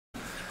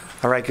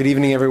All right, good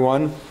evening,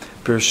 everyone.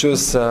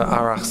 Bershus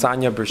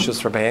Arachsanya,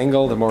 Bershus Rabbi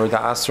Engel, the Morida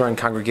Asra and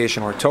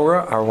Congregation or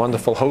Torah, our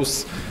wonderful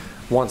hosts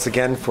once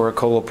again for a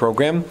Kollel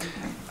program.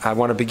 I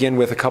want to begin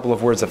with a couple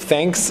of words of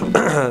thanks.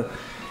 In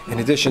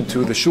addition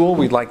to the shul,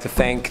 we'd like to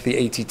thank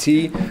the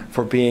ATT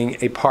for being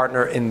a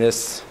partner in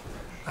this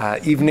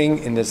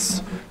evening, in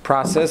this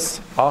process.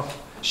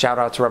 Shout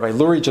out to Rabbi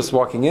Lurie just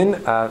walking in.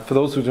 For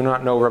those who do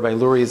not know, Rabbi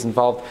Lurie is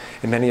involved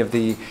in many of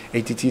the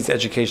ATT's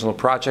educational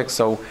projects,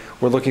 so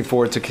we're looking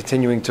forward to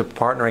continuing to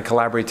partner and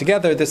collaborate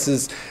together. This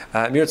is,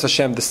 Mirz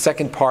Hashem, the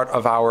second part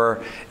of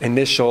our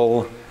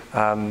initial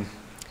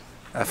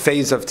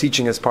phase of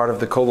teaching as part of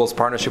the Kollel's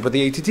partnership with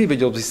the ATT, but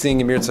you'll be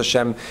seeing in Mirz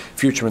Hashem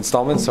future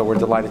installments, so we're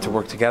delighted to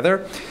work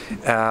together.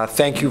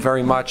 Thank you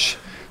very much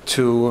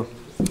to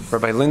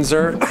Rabbi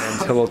Linzer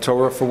and Hillel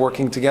Torah for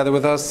working together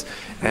with us,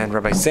 and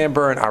Rabbi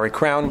Samber and Arie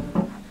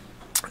Crown.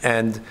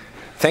 And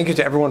thank you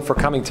to everyone for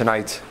coming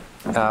tonight.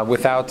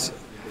 Without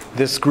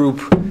this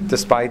group,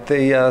 despite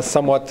the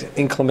somewhat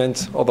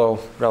inclement, although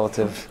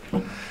relative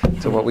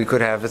to what we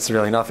could have, it's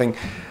really nothing.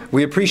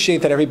 We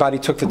appreciate that everybody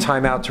took the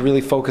time out to really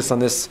focus on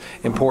this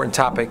important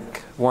topic,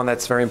 one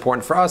that's very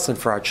important for us and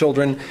for our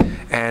children.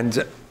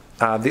 And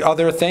the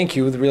other thank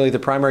you, really the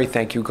primary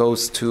thank you,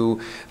 goes to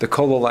the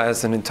Kollel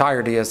as an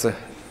entirety, as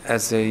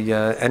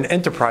an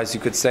enterprise, you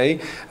could say,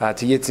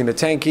 to Yitzi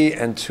Matanki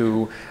and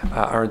to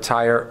our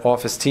entire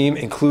office team,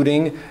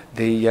 including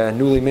the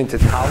newly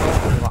minted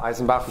Kollel,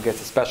 Eisenbach, who gets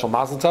a special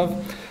Mazel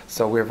Tov.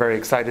 So we're very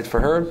excited for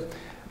her.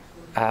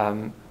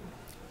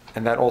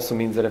 And that also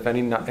means that if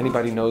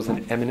anybody knows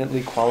an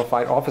eminently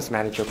qualified office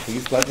manager,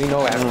 please let me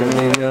know after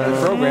the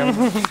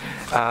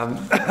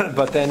program.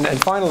 But then, and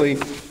finally,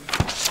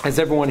 as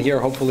everyone here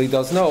hopefully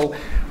does know,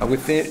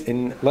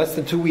 in less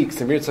than 2 weeks,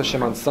 in Mirz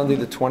Hashem, on Sunday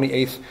the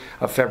 28th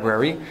of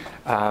February,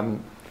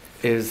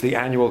 is the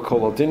annual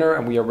Kollel dinner,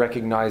 and we are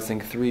recognizing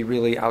three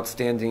really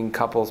outstanding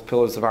couples,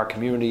 pillars of our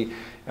community,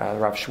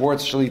 Rav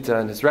Schwartz,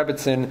 Shalita, and his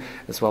Rebbitzin,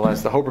 as well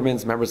as the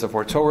Hobermans, members of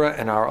our Torah,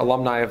 and our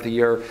alumni of the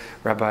year,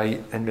 Rabbi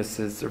and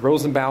Mrs.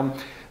 Rosenbaum.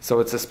 So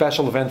it's a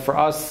special event for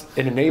us.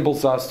 It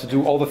enables us to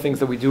do all the things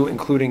that we do,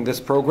 including this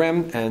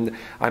program, and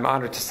I'm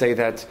honored to say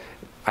that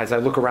as I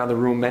look around the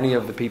room, many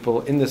of the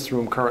people in this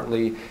room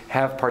currently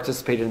have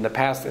participated in the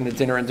past in the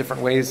dinner in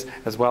different ways,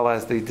 as well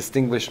as the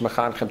distinguished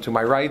Menachem to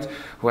my right,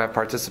 who have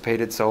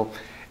participated. So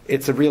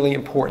it's a really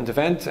important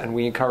event, and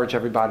we encourage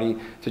everybody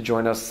to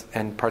join us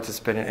and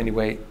participate in any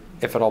way,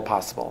 if at all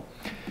possible.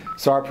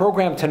 So our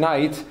program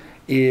tonight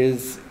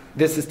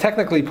this is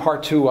technically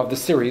part 2 of the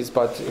series,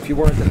 but if you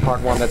weren't in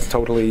part 1, that's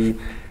totally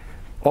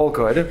all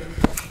good.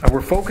 And we're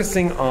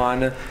focusing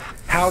on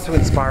how to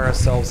inspire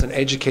ourselves and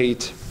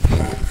educate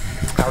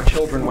our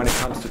children when it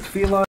comes to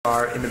Tefillah. We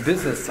are in the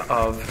business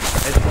of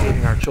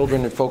educating our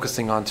children and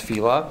focusing on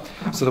Tefillah.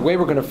 So the way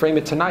we're going to frame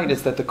it tonight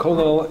is that the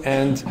Kollel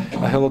and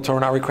Hillel Torah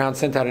and Arie Crown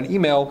sent out an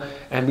email,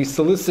 and we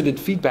solicited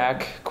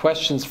feedback,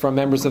 questions from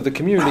members of the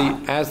community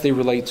as they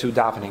relate to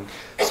davening.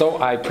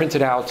 So I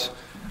printed out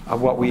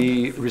what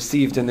we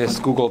received in this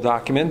Google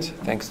document,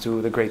 thanks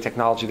to the great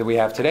technology that we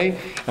have today.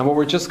 And what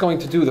we're just going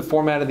to do, the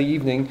format of the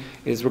evening,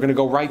 is we're going to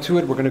go right to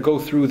it. We're going to go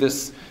through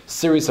this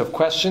series of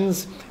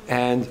questions,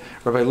 and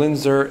Rabbi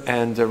Linzer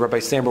and Rabbi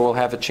Samber will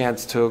have a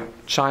chance to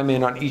chime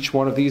in on each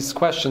one of these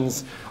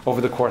questions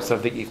over the course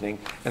of the evening.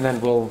 And then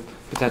we'll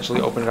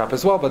potentially open it up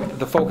as well, but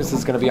the focus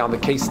is going to be on the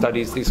case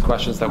studies, these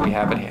questions that we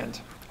have at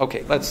hand.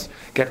 Okay, let's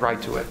get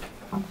right to it.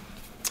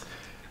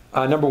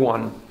 Number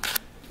 1.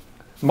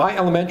 My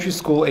elementary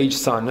school age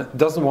son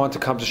doesn't want to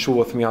come to shul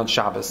with me on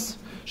Shabbos.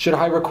 Should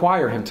I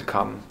require him to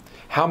come?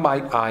 How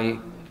might I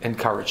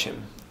encourage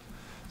him?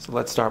 So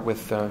let's start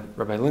with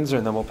Rabbi Linzer,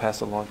 and then we'll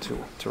pass it along to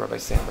Rabbi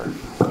Samber.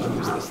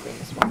 Use this thing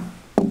as well.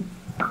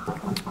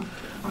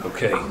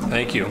 Okay,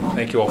 thank you.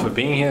 Thank you all for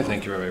being here.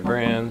 Thank you, Rabbi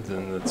Brand.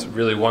 And it's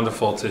really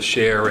wonderful to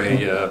share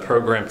a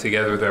program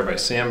together with Rabbi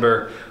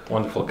Samber,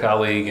 wonderful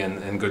colleague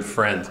and good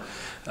friend.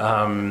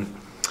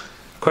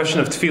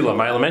 Question of Tefillah.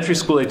 My elementary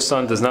school age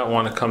son does not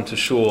want to come to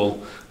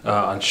shul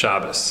on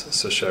Shabbos,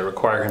 so should I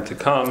require him to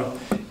come?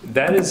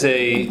 That is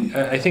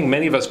I think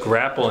many of us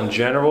grapple in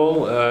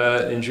general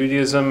in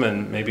Judaism,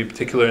 and maybe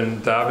particular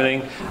in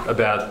davening,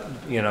 about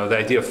the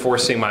idea of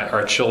forcing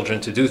our children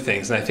to do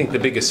things. And I think the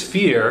biggest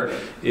fear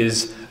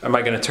is, am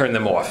I going to turn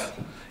them off?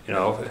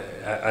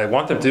 I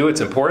want them to do, it's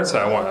important, so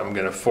I'm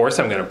going to force,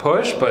 I'm going to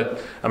push,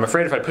 but I'm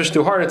afraid if I push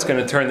too hard, it's going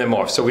to turn them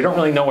off. So we don't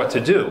really know what to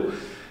do.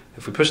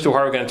 If we push too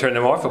hard, we're going to turn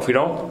them off. If we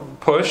don't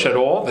push at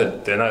all,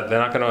 they're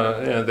not going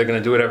to. They're going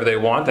to do whatever they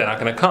want. They're not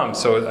going to come.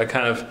 So I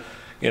kind of,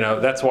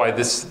 that's why I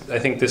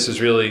think this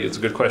is really, it's a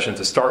good question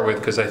to start with,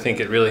 because I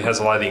think it really has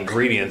a lot of the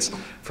ingredients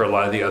for a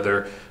lot of the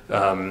other,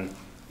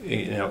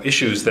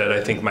 issues that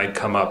I think might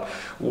come up.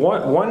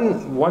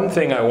 One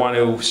thing I want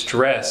to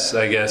stress,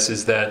 I guess,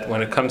 is that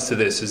when it comes to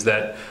this, is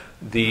that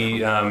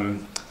the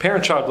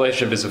parent-child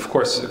relationship is, of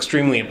course,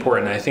 extremely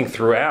important. I think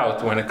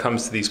throughout, when it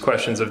comes to these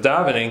questions of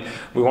davening,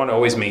 we want to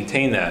always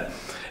maintain that.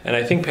 And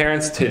I think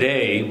parents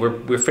today,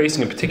 we're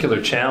facing a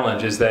particular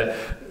challenge, is that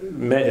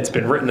it's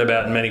been written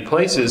about in many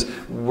places.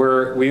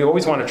 we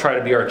always want to try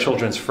to be our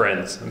children's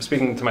friends. I'm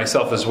speaking to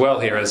myself as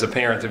well here as a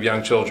parent of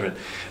young children.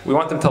 We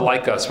want them to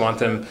like us,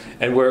 and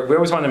we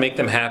always want to make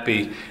them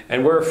happy.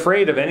 And we're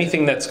afraid of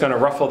anything that's going to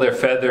ruffle their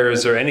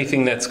feathers or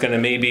anything that's going to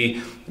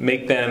maybe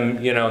make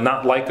them,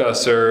 not like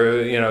us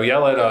or,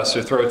 yell at us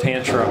or throw a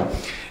tantrum.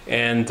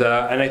 And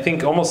I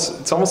think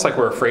it's almost like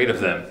we're afraid of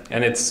them.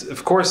 And it's,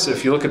 of course,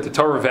 if you look at the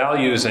Torah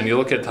values and you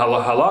look at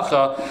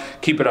halacha,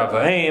 kibbud av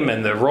v'em,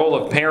 and the role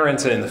of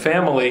parents in the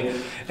family,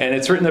 and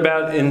it's written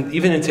about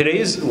even in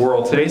today's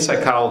world, today's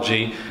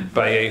psychology,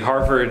 by a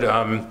Harvard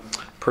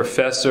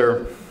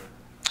professor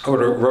who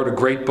wrote a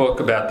great book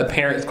about the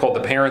parents. It's called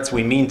 "The Parents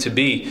We Mean to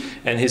Be,"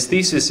 and his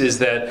thesis is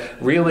that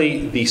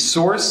really the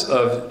source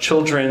of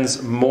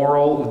children's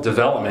moral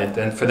development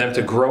and for them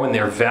to grow in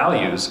their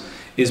values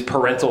is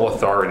parental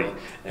authority.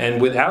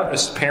 And without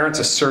parents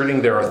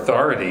asserting their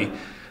authority,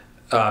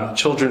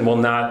 children will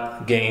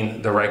not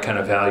gain the right kind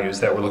of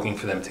values that we're looking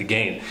for them to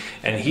gain.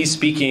 And he's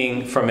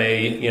speaking from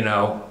a,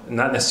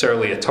 not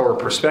necessarily a Torah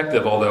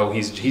perspective, although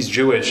he's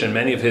Jewish, and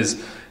many of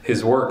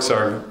his works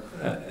are,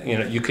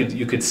 you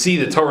could see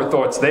the Torah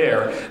thoughts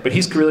there, but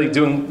he's really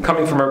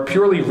coming from a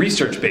purely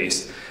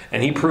research-based.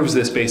 And he proves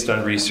this based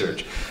on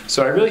research.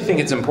 So I really think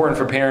it's important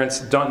for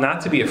parents not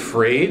to be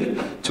afraid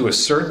to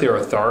assert their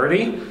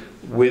authority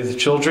with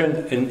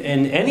children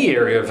in any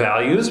area of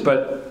values,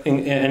 but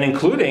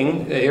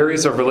including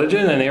areas of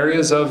religion and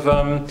areas of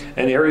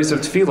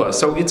tefillah.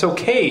 So it's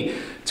okay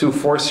to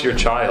force your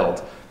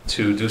child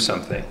to do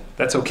something.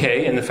 That's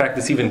okay, and in fact,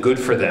 it's even good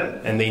for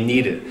them, and they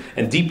need it.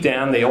 And deep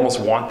down, they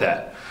almost want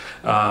that.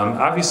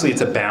 Obviously,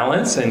 it's a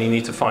balance, and you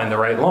need to find the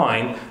right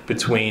line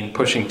between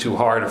pushing too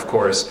hard, of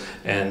course,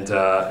 and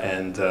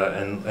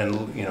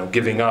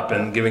giving up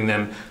and giving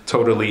them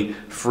totally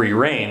free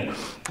rein.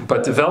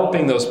 But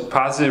developing those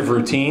positive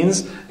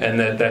routines and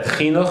that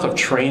chinuch of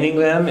training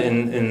them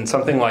in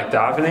something like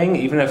davening,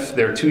 even if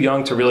they're too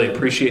young to really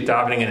appreciate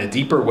davening in a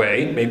deeper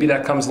way, maybe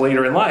that comes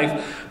later in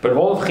life. But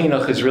all of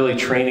chinuch is really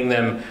training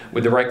them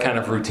with the right kind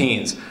of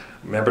routines.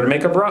 Remember to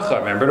make a bracha,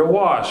 remember to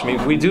wash. I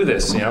mean, we do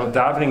this,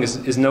 davening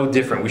is no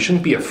different. We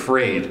shouldn't be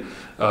afraid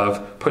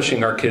of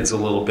pushing our kids a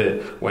little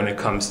bit when it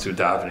comes to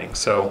davening.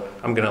 So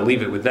I'm going to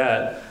leave it with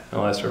that.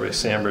 I'll ask Rabbi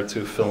Samber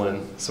to fill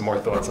in some more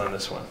thoughts on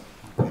this one.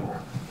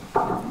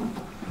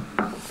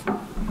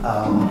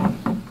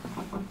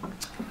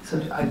 So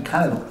I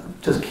kind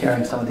of just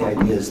carrying some of the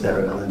ideas that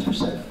Rabbi Linzer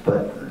said,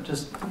 but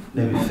just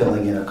maybe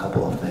filling in a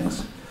couple of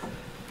things.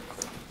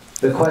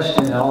 The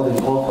question,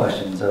 all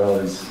questions are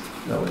always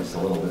a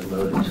little bit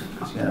loaded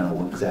because you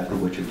know exactly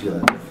what you're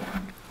dealing with.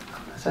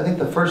 So I think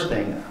the first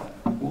thing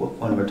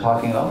when we're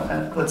talking about,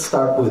 and let's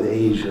start with the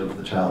age of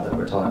the child that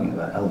we're talking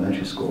about.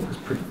 Elementary school is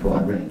pretty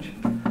broad range.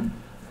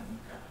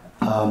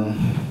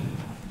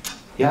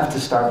 You have to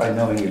start by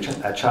knowing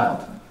that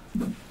child.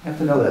 You have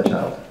to know that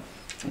child.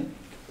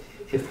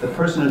 If the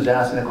person who's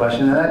asking the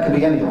question, and that could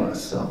be any of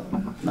us, so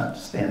I'm not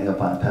standing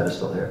up on a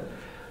pedestal here,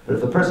 but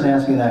if the person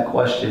asking that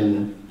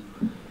question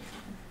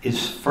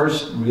is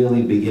first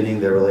really beginning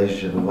their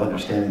relationship of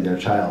understanding their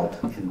child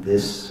in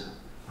this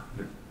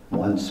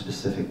one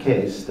specific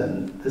case,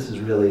 then this is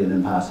really an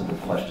impossible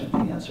question to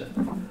answer.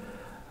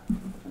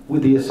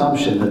 With the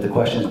assumption that the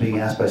question is being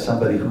asked by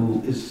somebody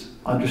who is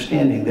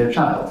understanding their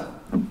child.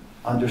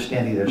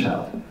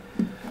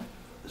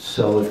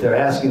 So if they're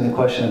asking the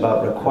question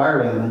about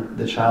requiring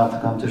the child to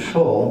come to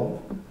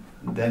shul,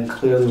 then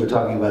clearly we're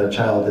talking about a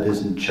child that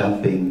isn't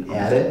jumping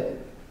at it,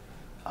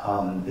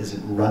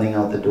 isn't running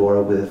out the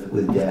door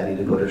with daddy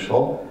to go to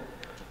shul.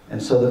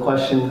 And so the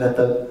question that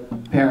the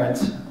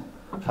parent,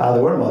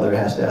 father or mother,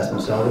 has to ask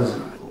themselves is,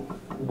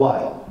 why?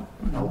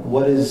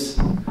 What's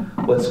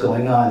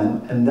going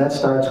on? And that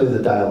starts with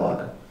a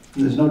dialogue.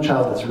 There's no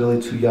child that's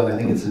really too young. I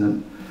think it's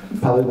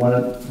probably one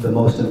of the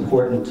most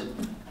important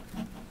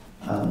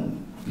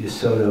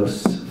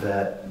yisodos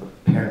that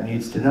a parent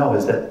needs to know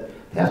is that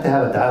they have to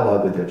have a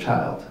dialogue with their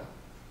child.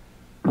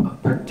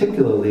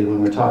 Particularly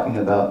when we're talking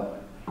about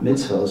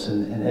mitzvos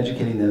and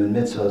educating them in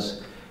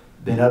mitzvos,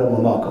 ben adam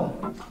l'makom.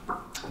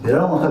 Ben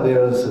adam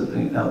l'chaver is,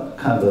 we're not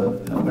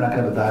going to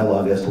have a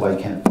dialogue as to why you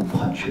can't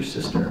punch your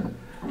sister.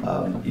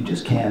 You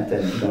just can't,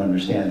 and you don't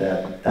understand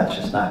that. That's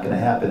just not going to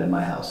happen in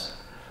my house.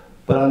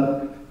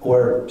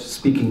 Or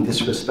speaking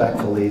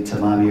disrespectfully to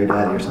mommy or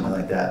daddy or something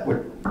like that.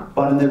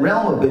 But in the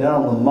realm of ben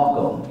adam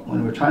l'makom,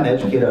 when we're trying to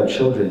educate our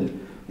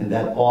children in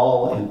that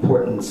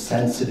all-important,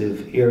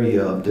 sensitive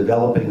area of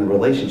developing a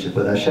relationship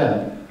with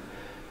Hashem,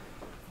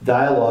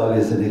 dialogue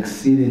is an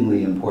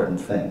exceedingly important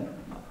thing.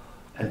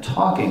 And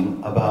talking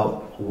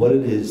about what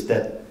it is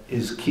that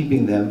is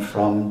keeping them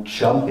from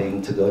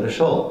jumping to go to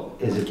shul.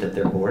 Is it that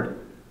they're bored?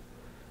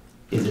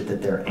 Is it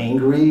that they're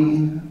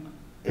angry?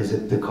 Is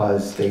it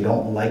because they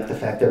don't like the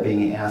fact they're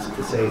being asked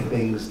to say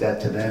things that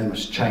to them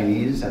is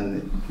Chinese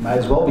and it might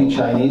as well be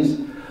Chinese?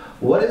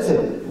 What is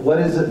it?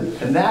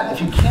 And that, if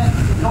you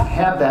don't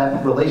have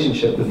that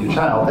relationship with your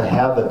child, to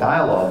have a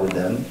dialogue with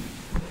them,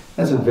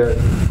 that's a very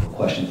difficult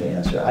question to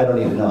answer. I don't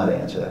even know how to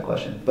answer that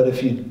question. But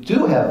if you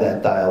do have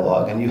that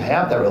dialogue and you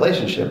have that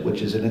relationship,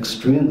 which is an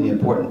extremely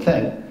important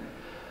thing,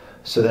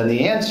 So then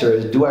the answer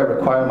is, do I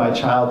require my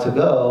child to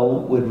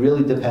go, would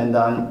really depend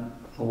on,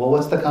 well,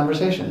 what's the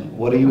conversation?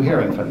 What are you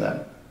hearing from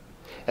them?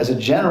 As a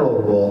general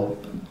rule,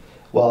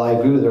 while I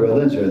agree with Rabbi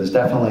Linzer, there's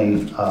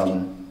definitely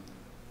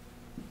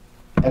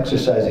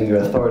exercising your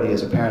authority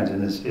as a parent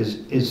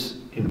is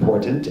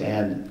important,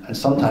 and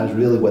sometimes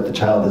really what the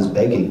child is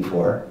begging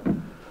for.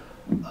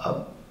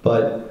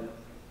 But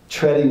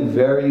treading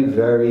very,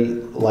 very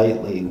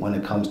lightly when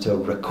it comes to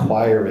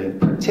requiring,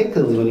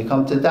 particularly when you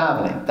come to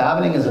davening.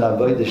 Davening is an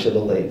avodah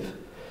shebelev.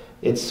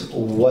 It's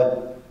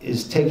what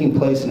is taking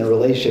place in a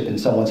relationship in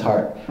someone's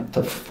heart.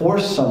 To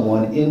force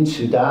someone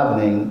into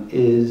davening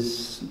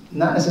is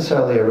not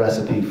necessarily a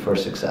recipe for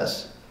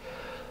success.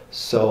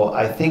 So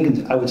I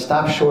think I would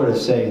stop short of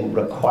saying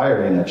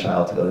requiring a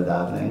child to go to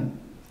davening,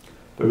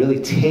 but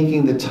really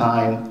taking the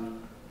time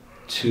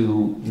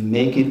to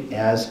make it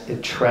as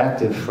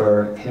attractive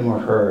for him or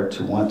her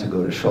to want to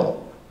go to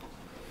shul.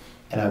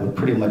 And I would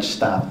pretty much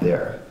stop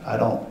there.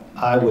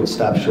 I would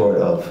stop short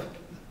of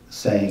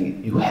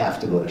saying you have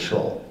to go to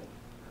shul.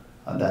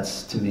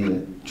 That's, to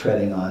me,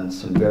 treading on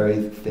some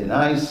very thin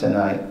ice, and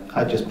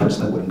I just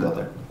personally wouldn't go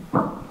there.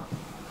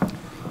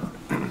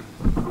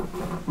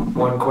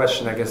 One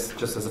question, I guess,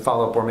 just as a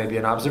follow-up or maybe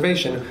an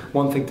observation,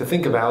 one thing to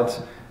think about,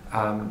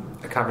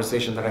 a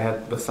conversation that I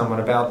had with someone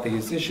about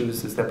these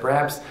issues, is that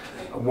perhaps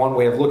one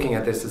way of looking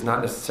at this is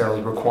not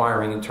necessarily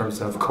requiring in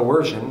terms of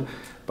coercion,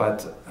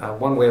 but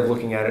one way of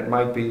looking at it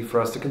might be for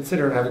us to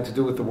consider having to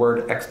do with the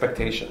word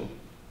expectation.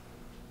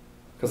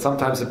 Because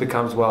sometimes it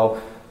becomes,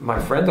 well, my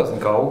friend doesn't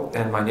go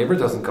and my neighbor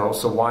doesn't go,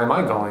 so why am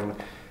I going?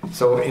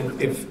 So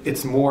if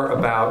it's more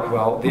about,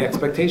 well, the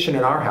expectation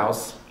in our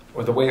house,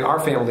 or the way our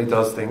family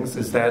does things,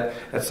 is that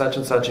at such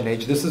and such an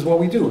age, this is what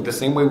we do. The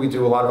same way we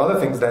do a lot of other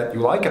things that you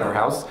like in our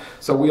house,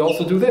 so we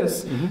also do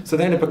this. Mm-hmm. So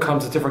then it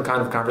becomes a different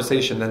kind of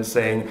conversation than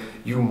saying,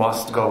 you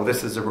must go,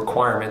 this is a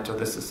requirement, or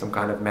this is some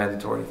kind of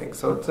mandatory thing.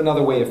 So it's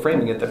another way of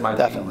framing it that might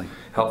be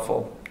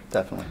helpful.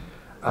 Definitely.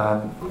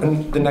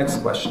 And the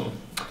next question.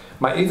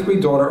 My 8th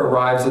grade daughter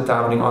arrives at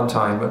davening on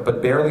time,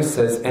 but barely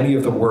says any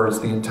of the words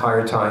the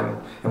entire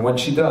time. And when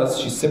she does,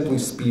 she simply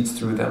speeds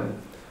through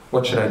them.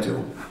 What should I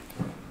do?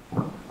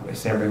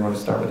 Samber, you want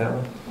to start with that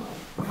one?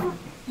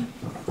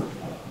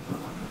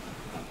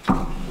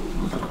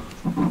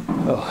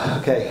 Oh,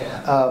 okay.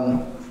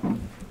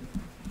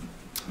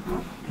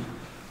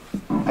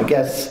 I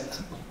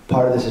guess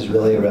part of this is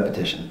really a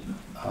repetition.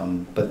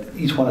 But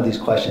each one of these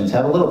questions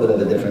have a little bit of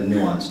a different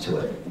nuance to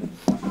it.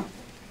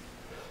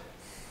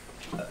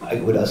 I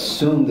would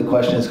assume the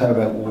question is kind of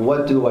about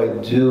what do I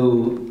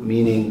do,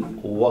 meaning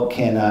what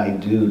can I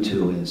do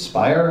to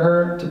inspire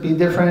her to be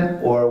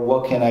different, or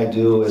what can I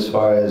do as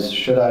far as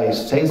should I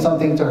say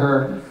something to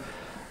her?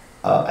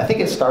 I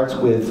think it starts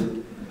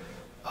with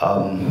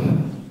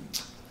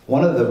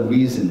one of the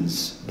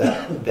reasons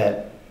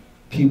that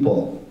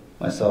people,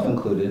 myself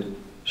included,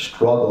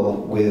 struggle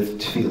with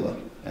tefillah,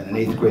 and an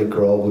 8th grade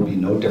girl would be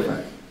no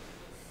different,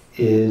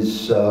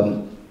 is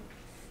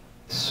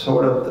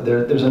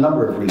there's a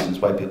number of reasons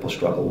why people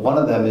struggle. One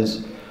of them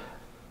is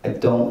I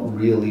don't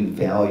really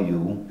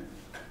value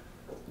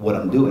what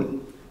I'm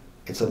doing.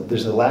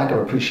 There's a lack of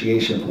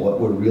appreciation for what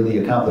we're really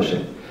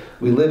accomplishing.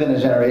 We live in a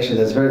generation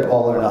that's very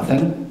all or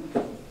nothing.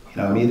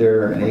 I'm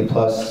either an A+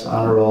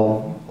 honor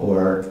roll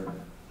or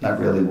not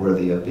really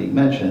worthy of being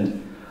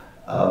mentioned.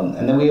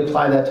 And then we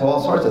apply that to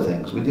all sorts of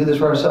things. We do this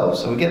for ourselves.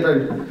 So we get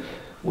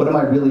what am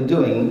I really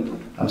doing?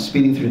 I'm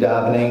speeding through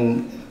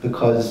davening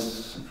because,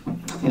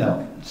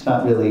 it's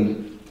not really,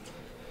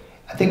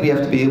 I think we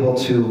have to be able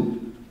to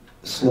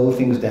slow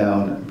things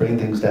down, bring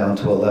things down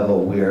to a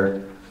level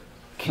where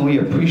can we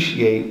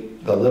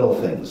appreciate the little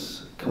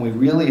things? Can we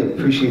really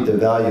appreciate the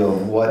value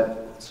of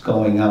what's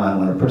going on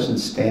when a person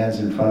stands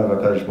in front of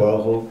HaKadosh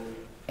Baruch Hu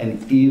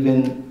and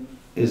even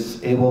is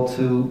able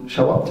to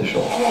show up to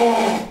shul?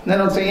 And they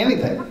don't say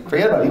anything.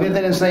 Forget about it. Even if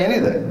they didn't say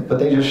anything, but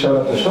they just showed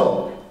up to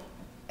shul.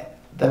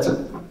 That's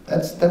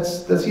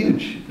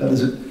huge. Now,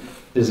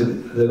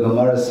 the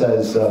Gemara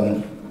says,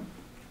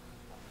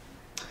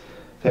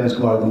 famous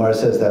Gemara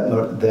says that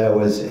there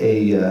was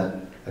a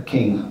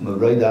king,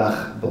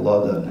 Meraydach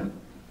Baladan,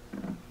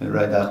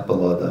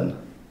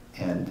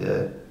 and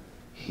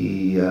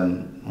he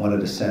wanted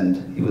to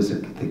send. He was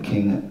the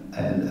king,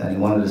 and he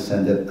wanted to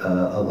send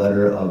a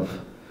letter of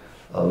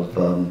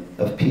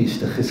peace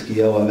to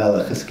Chizkiyahu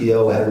HaMelech.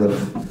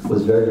 Chizkiyahu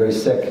was very, very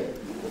sick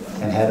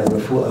and had a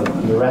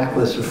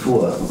miraculous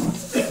refuah.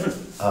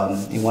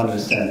 He wanted to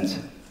send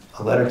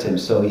a letter to him,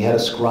 so he had a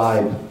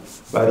scribe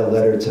write a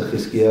letter to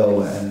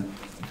Chizkiyahu, and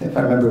if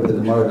I remember the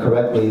Gemara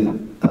correctly,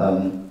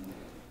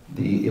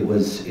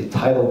 it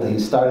titled. He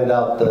started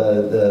out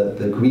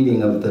the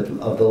greeting of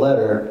the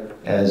letter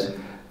as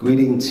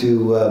greeting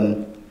to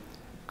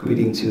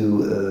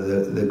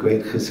the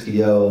great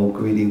Chizkiyahu,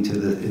 greeting to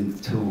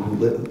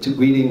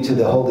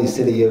the holy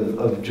city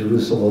of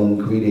Jerusalem,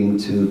 greeting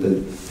to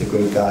the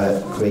great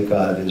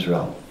God of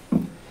Israel.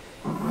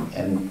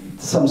 And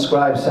some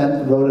scribes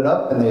wrote it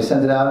up, and they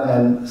sent it out.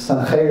 And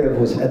Sancheriv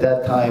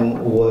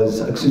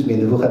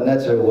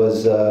Nebuchadnezzar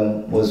was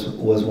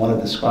one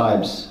of the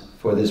scribes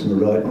for this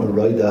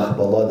Meroidach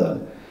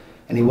Balada.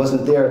 And he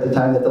wasn't there at the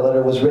time that the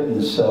letter was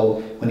written.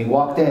 So when he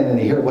walked in and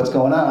he heard what's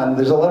going on,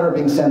 there's a letter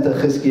being sent to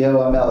Chizkiyahu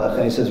HaMelech.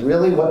 And he says,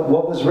 really,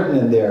 what was written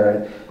in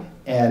there?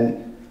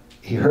 And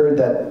he heard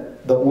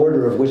that the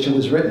order of which it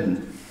was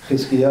written,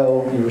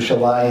 Chizkiyahu,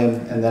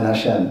 Yerushalayim, and then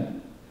Hashem.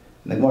 And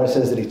the Gemara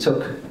says that he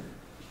took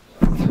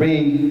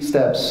 3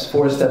 steps,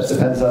 4 steps,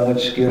 depends on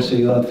which Gersa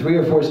you on, 3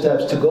 or 4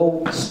 steps to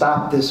go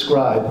stop this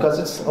scribe, because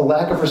it's a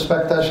lack of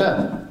respect to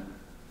Hashem.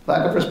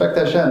 Lack of respect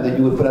to Hashem, that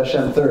you would put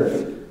Hashem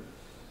third.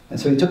 And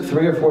so he took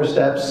 3 or 4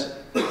 steps,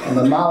 and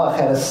the Malach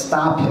had to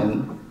stop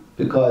him,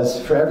 because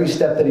for every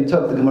step that he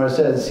took, the Gemara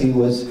says he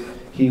was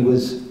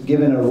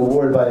given a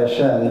reward by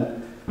Hashem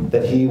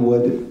that he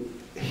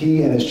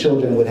and his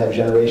children would have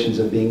generations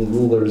of being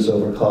rulers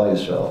over Klal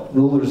Yisrael,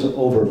 rulers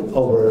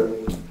over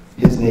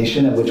his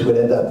nation, and which would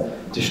end up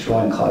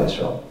destroying Klal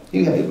Yisrael.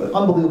 You have an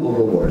unbelievable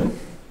reward.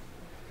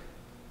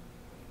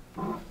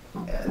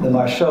 The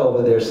Marsha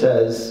over there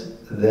says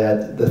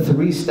that the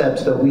 3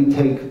 steps that we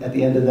take at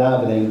the end of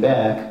davening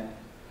back,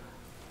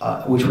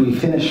 which we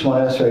finish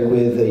Shemona Esrei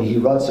with a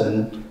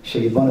Yiratzon,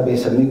 Sheyibana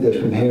Beis Hamikdash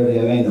B'mheir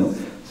V'yameinu.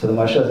 So the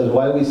Marsha says,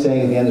 why are we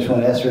saying at the end of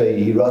Shemona Esrei,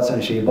 Yiratzon,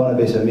 Sheyibana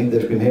Beis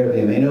Hamikdash B'mheir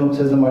V'yameinu?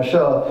 Says the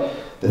Marsha,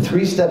 the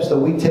 3 steps that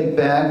we take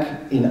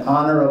back in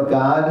honor of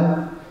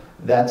God,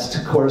 that's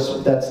to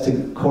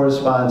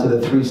correspond to the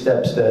 3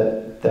 steps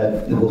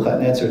that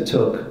Nebuchadnezzar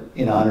took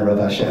in honor of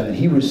Hashem. And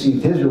he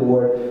received his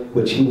reward,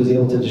 which he was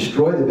able to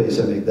destroy the Beis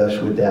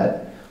Hamikdash with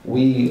that.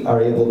 We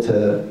are able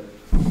to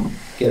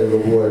get a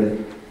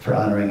reward for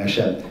honoring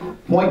Hashem.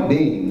 Point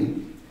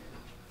being,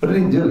 what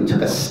did he do? He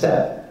took a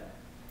step,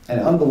 an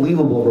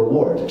unbelievable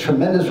reward, a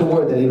tremendous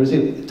reward that he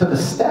received. He took a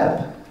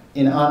step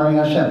in honoring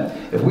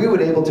Hashem. If we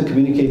were able to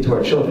communicate to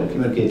our children,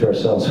 communicate to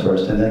ourselves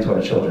first and then to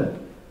our children.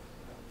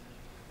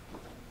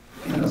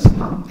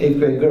 8th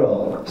grade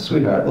girl,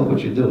 sweetheart, look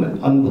what you're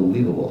doing.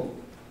 Unbelievable.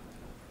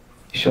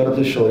 You showed up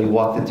to shul, you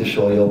walked into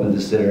shul, you opened the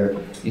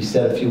siddur, you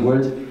said a few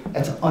words.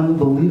 That's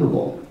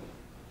unbelievable.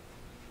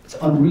 It's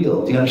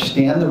unreal. Do you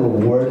understand the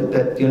reward?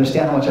 Do you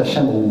understand how much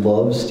Hashem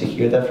loves to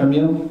hear that from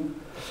you?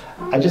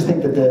 I just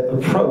think that the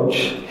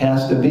approach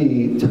has to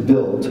be to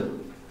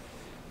build.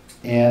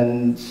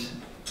 And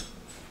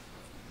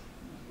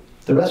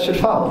the rest should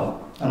follow.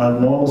 And under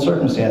normal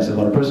circumstances,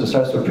 when a person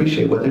starts to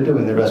appreciate what they're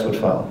doing, the rest would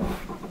follow.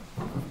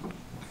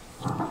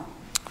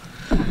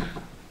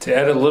 To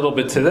add a little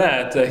bit to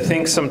that, I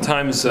think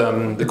sometimes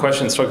the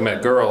question is talking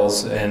about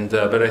girls,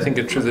 but I think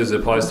the truth is it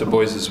applies to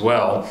boys as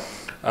well.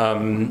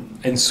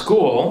 In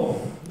schools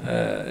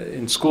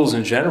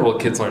in general,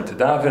 kids learn to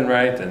daven,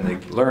 right? And they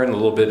learn a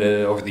little bit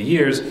over the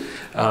years.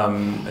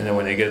 And then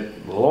when they get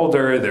a little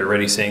older, they're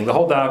already saying the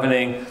whole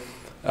davening.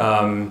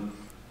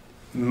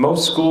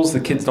 Most schools, the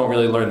kids don't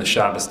really learn the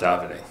Shabbos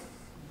davening.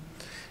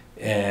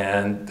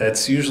 And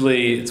that's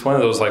usually, it's one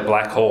of those like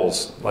black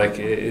holes. Like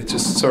it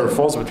just sort of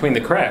falls between the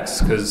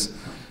cracks because,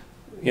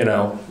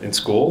 in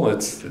school,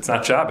 it's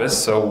not Shabbos,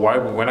 so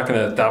we're not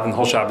going to daven the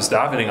whole Shabbos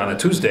davening on a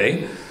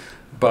Tuesday.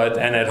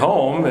 And at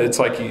home, it's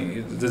like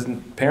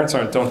parents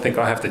don't think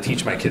I have to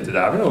teach my kid to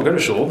daven. They'll go to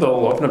shul,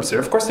 they'll open up there.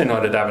 Of course they know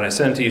how to daven. I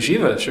send them to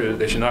yeshiva, sure,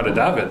 they should know how to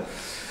daven.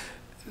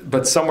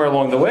 But somewhere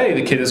along the way,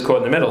 the kid is caught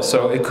in the middle.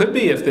 So it could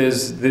be if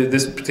there's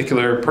this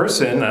particular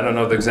person, I don't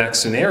know the exact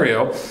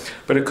scenario,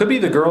 but it could be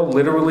the girl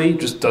literally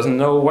just doesn't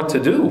know what to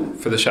do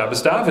for the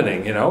Shabbos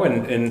davening,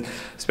 and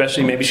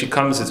especially maybe she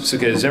comes, it's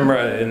Psukei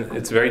Zimra, and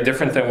it's very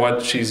different than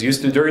what she's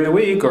used to during the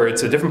week, or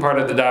it's a different part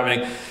of the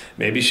davening.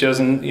 Maybe she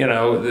doesn't,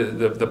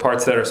 the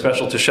parts that are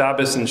special to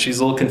Shabbos, and she's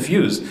a little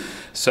confused.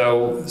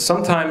 So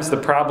sometimes the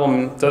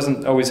problem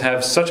doesn't always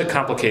have such a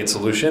complicated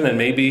solution, and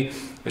maybe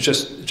it's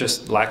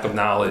just lack of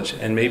knowledge.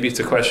 And maybe it's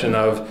a question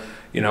of,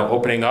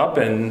 opening up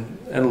and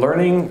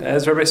learning,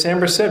 as Rabbi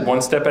Samber said,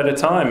 one step at a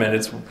time, and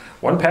it's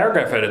one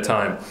paragraph at a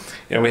time.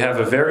 We have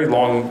a very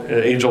long,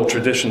 age-old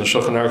tradition. The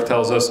Shulchan Aruch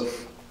tells us,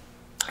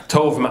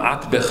 Tov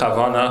ma'at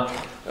bechavana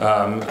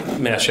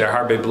me'asher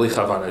harbe bli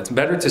chavana. It's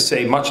better to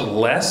say much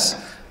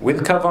less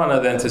with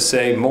kavana than to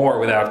say more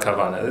without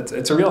kavana.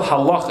 It's a real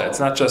halacha. It's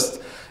not just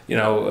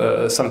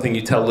something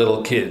you tell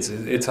little kids.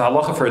 It's a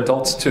halacha for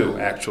adults too,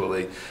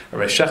 actually.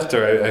 Rabbi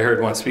Schechter, I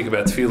heard once speak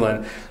about Tefillah,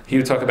 and he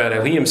would talk about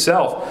how he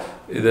himself,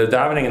 the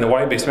davening in the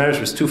White Beis Medrash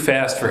was too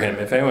fast for him.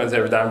 If anyone's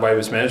ever davened White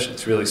Beis Medrash,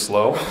 it's really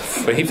slow.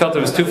 But he felt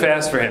it was too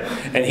fast for him.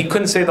 And he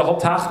couldn't say the whole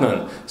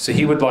Tachnun. So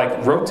he would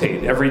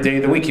rotate every day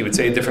of the week. He would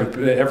say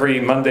every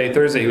Monday,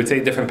 Thursday, he would say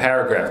a different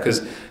paragraph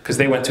because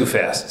they went too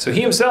fast. So he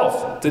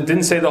himself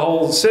didn't say the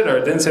whole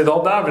siddur, didn't say the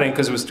whole davening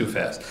because it was too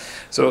fast.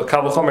 So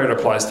Kal V'chomer, it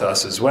applies to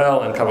us as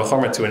well. And Kal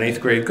V'chomer to an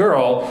 8th grade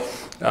girl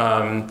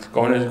going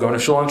to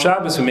shul on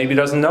Shabbos who maybe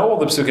doesn't know all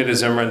the Psukei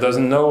Zimra and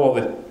doesn't know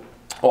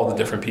all the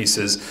different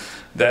pieces.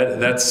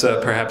 That's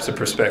perhaps a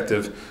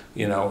perspective,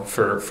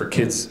 for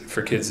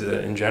kids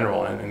in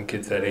general and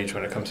kids that age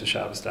when it comes to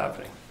Shabbos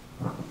davening.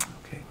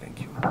 Okay,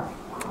 thank you.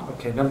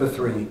 Okay, number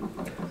 3.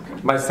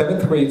 My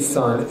 7th grade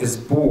son is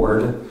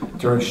bored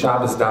during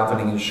Shabbos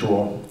davening in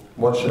shul.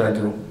 What should I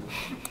do?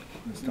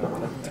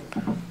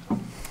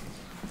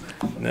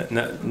 No,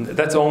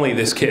 That's only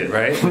this kid,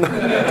 right?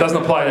 It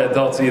doesn't apply to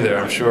adults either,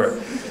 I'm sure,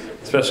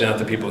 especially not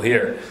the people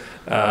here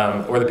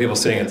or the people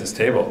sitting at this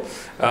table.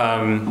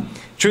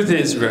 Truth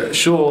is,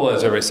 shul,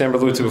 as Rabbi Samber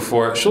alluded to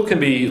before, shul can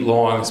be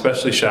long,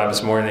 especially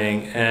Shabbos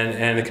morning,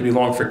 and it can be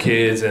long for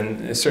kids,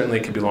 and it certainly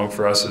can be long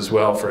for us as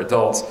well, for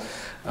adults.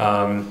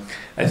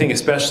 I think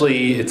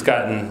especially it's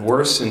gotten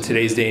worse in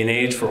today's day and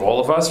age for all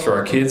of us, for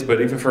our kids,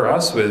 but even for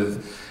us,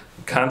 with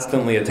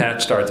constantly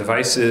attached to our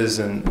devices,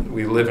 and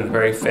we live in a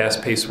very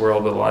fast-paced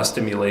world with a lot of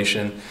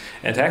stimulation,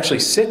 and to actually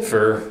sit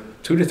for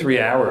 2 to 3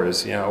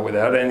 hours,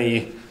 without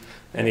any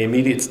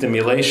immediate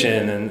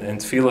stimulation and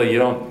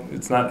tefillah,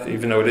 it's not,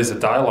 even though it is a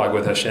dialogue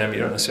with Hashem, you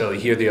don't necessarily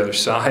hear the other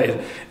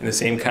side in the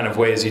same kind of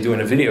way as you do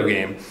in a video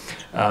game.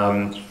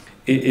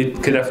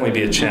 It could definitely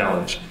be a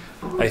challenge.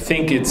 I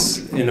think it's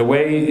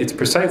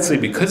precisely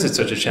because it's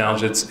such a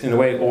challenge, it's in a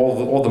way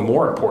all the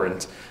more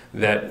important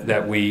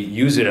that we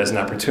use it as an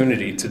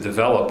opportunity to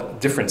develop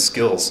different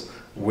skills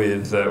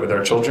with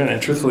our children,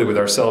 and truthfully with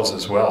ourselves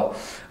as well.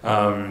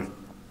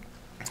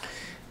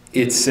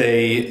 It's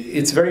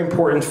very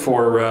important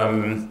for,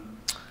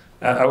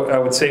 I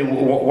would say,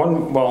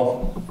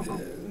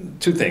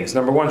 two things.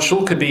 Number one,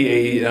 shul could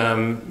be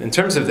in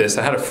terms of this,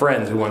 I had a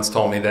friend who once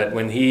told me that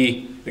when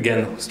he,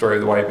 again, story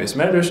of the Y-based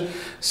medrash,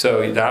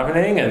 so you're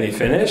davening and you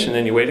finish, and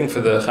then you're waiting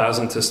for the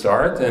chazan to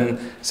start, and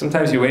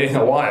sometimes you're waiting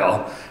a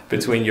while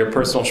between your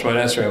personal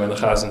Shemona Esrei when the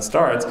chazan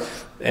starts.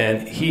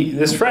 And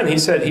this friend, he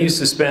said he used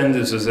to spend,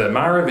 this was a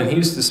Marav, and he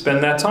used to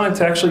spend that time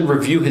to actually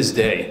review his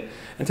day,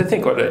 and to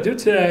think, what did I do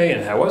today,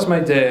 and how was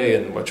my day,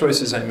 and what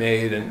choices I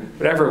made, and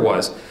whatever it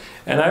was.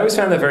 And I always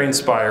found that very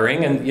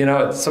inspiring.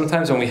 And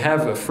sometimes when we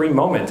have a free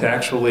moment to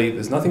actually,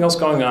 there's nothing else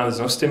going on,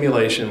 there's no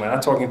stimulation, we're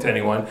not talking to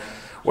anyone,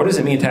 what does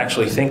it mean to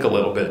actually think a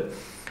little bit?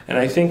 And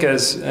I think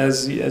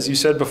as you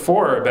said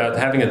before, about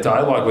having a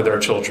dialogue with our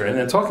children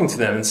and talking to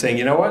them and saying,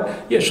 you know what,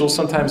 yeah, shul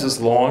sometimes is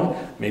long,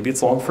 maybe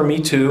it's long for me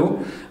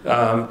too.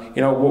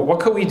 What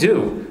could we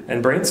do?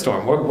 And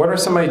brainstorm. What are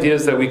some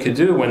ideas that we could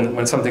do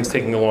when something's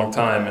taking a long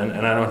time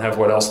and I don't have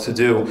what else to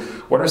do?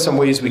 What are some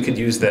ways we could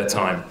use that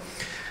time?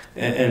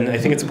 And I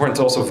think it's important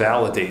to also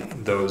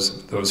validate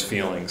those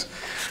feelings.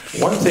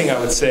 One thing I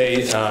would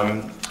say,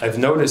 I've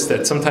noticed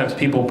that sometimes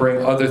people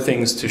bring other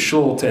things to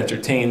shul to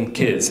entertain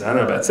kids. I don't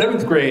know about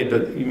 7th grade,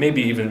 but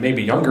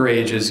maybe younger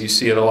ages, you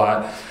see it a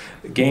lot.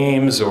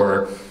 Games,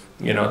 or,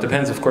 it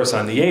depends, of course,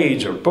 on the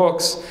age, or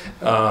books.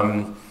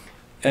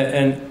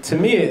 And to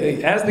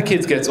me, as the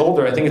kids gets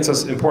older, I think it's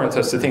important to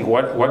us to think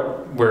what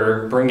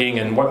we're bringing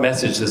and what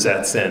message does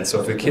that send.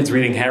 So if a kid's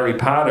reading Harry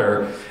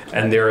Potter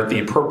and they're at the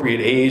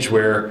appropriate age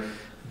where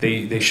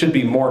they should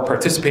be more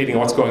participating in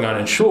what's going on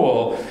in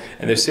shul,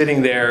 and they're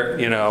sitting there,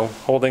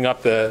 holding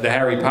up the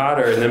Harry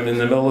Potter in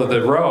the middle of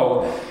the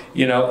row,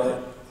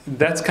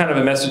 that's kind of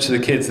a message to the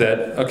kids that,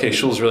 okay,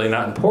 shul's really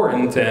not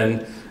important,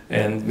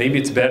 and maybe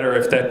it's better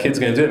if that kid's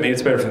going to do it, maybe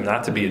it's better for them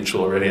not to be in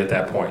shul already at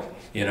that point.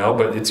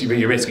 But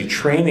you're basically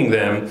training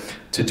them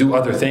to do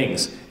other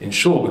things in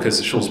shul because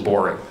the shul's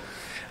boring.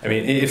 I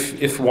mean,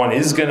 if one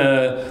is going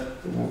to,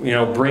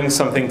 bring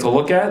something to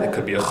look at, it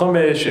could be a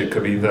chumash, it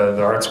could be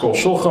the art school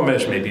shul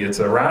chumash, maybe it's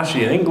a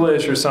Rashi in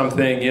English or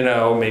something,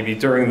 maybe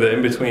during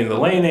in between the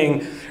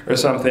laning or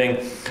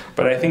something.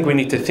 But I think we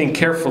need to think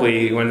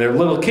carefully. When they're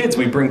little kids,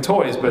 we bring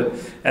toys, but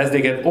as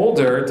they get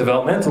older,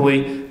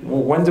 developmentally,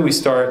 when do we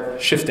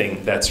start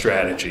shifting that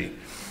strategy?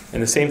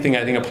 And the same thing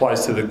I think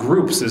applies to the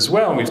groups as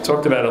well. And we've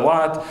talked about it a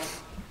lot.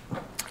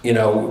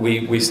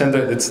 We send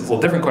it's a little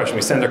different question.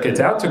 We send our kids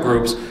out to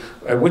groups.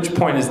 At which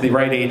point is the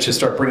right age to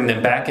start bringing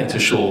them back into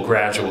shul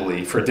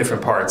gradually for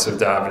different parts of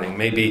davening?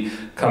 Maybe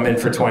come in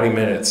for 20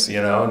 minutes,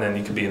 and then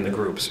you could be in the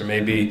groups. Or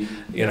maybe,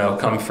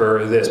 come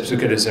for this,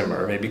 Psukkah,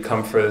 or maybe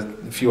come for a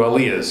few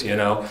aliyahs,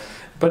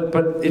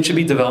 But it should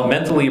be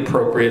developmentally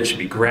appropriate, it should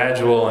be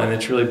gradual, and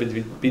it should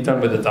really be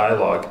done with a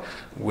dialogue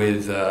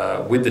with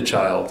the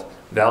child,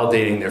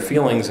 validating their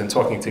feelings and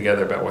talking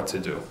together about what to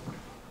do.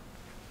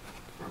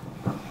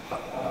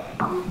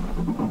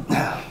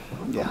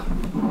 Yeah.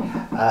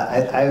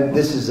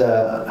 This is,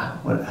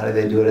 how do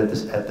they do it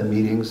at the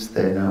meetings?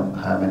 They know,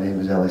 hi, my name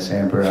is Arie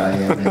Samber, I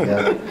am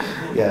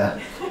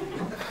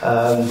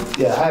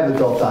I have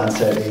adult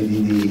onset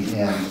ADD,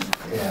 and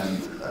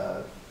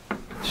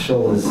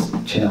shul is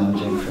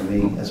challenging for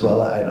me as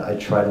well. I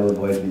try to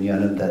avoid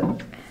minyanim that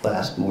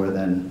last more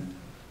than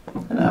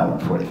an hour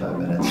and 45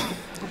 minutes.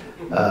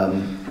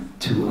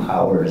 2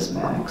 hours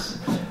max.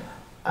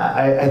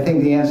 I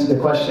think the answer to the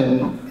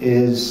question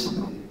is,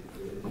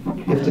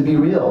 you have to be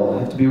real. You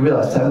have to be real.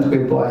 A 7th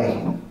grade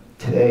boy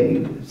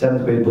today,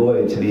 7th grade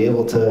boy, to be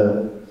able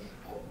to,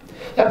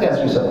 you have to ask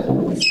yourself,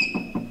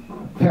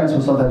 parents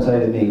will sometimes say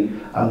to me,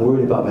 I'm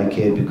worried about my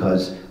kid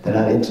because they're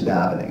not into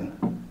davening.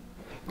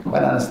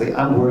 Quite honestly,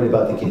 I'm worried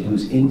about the kid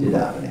who's into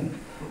davening.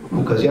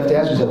 Because you have to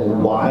ask yourself,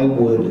 why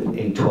would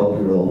a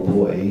 12-year-old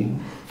boy,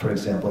 for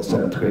example, a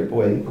 7th grade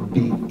boy,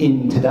 be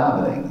into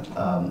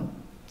davening?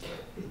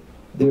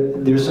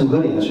 There's some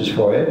good answers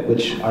for it,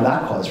 which are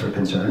not cause for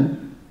concern.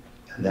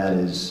 And that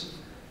is,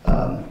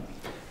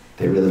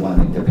 they really want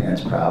to make their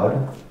parents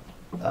proud.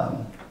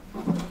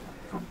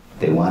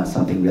 They want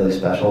something really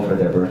special for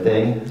their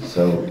birthday,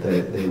 so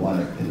they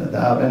want it in the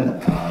daven.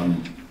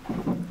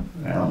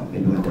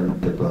 Maybe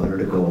want their brother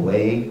to go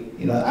away.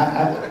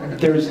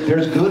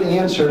 There's good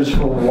answers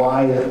for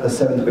why a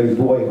 7th grade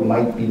boy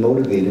might be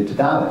motivated to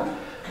daven.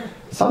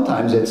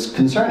 Sometimes it's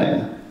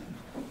concerning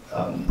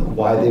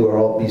why they will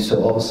all be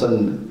so all of a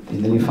sudden,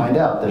 and then you find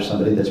out there's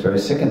somebody that's very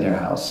sick in their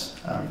house.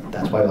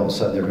 That's why all of a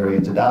sudden they're very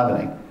into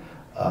davening.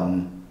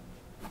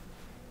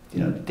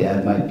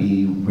 Dad might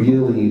be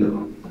really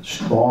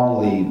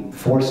strongly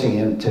forcing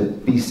him to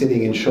be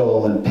sitting in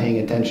shul and paying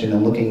attention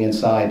and looking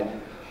inside.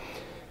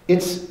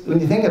 When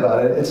you think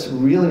about it, it's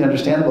really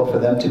understandable for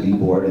them to be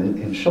bored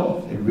in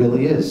shul. It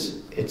really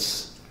is.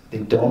 They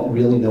don't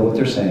really know what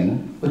they're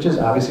saying, which is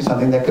obviously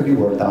something that could be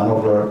worked on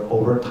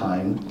over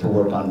time to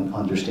work on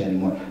understanding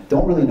more.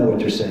 Don't really know what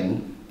they're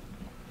saying.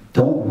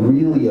 Don't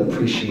really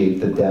appreciate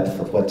the depth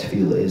of what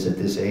tefillah is at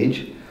this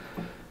age.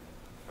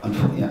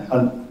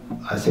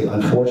 I say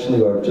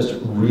unfortunately, or just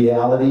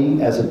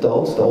reality as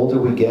adults, the older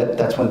we get,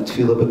 that's when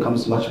tefillah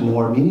becomes much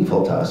more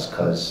meaningful to us,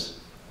 because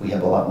we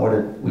have a lot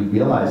more we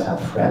realize how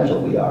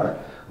fragile we are.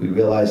 We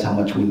realize how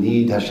much we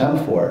need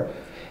Hashem for.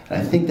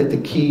 And I think that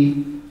the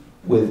key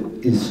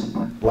is,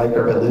 like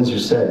Rabbi Linzer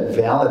said,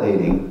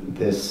 validating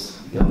this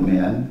young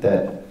man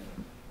that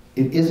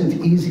it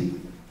isn't easy.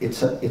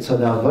 It's an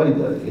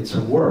avodah, it's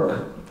a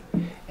work.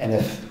 And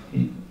if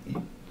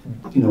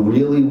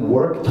really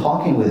work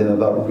talking with him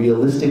about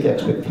realistic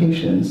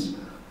expectations,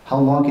 how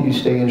long can you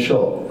stay in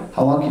shul?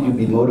 How long can you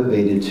be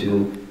motivated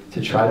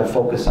to try to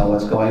focus on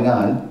what's going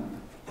on?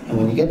 And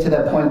when you get to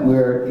that point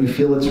where you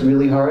feel it's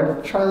really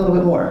hard, try a little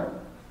bit more.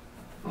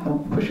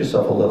 Push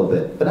yourself a little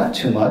bit, but not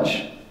too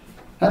much.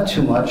 Not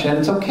too much, and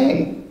it's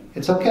okay.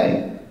 It's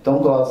okay.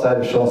 Don't go outside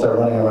of shul and start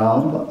running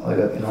around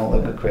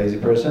like a crazy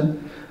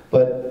person.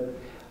 But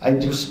I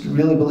just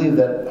really believe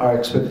that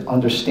our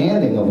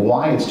understanding of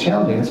why it's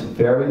challenging, it's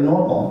very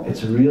normal.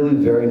 It's really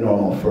very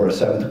normal for a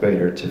 7th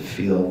grader to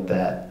feel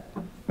that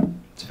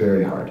it's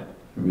very hard.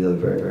 Really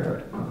very, very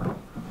hard.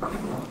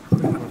 I'm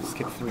going to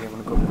skip 3.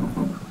 I'm going to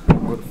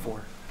go to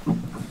 4.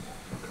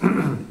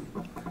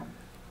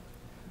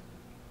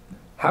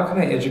 How can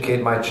I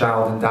educate my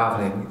child in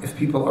davening if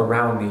people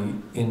around me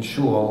in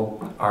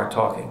shul are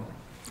talking?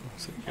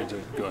 So you're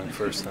going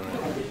first on that.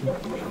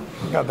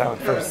 You got that one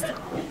first.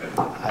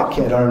 I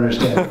don't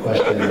understand the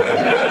question.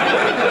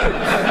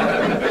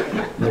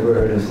 Never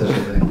heard of such a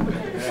thing.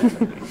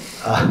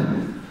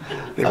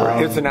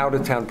 It's an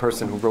out-of-town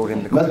person who wrote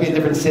in the question. Must be a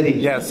different city.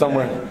 Yeah,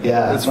 somewhere.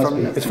 Yeah,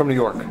 it's from New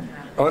York.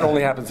 Oh, it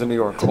only happens in New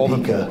York.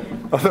 Topeka.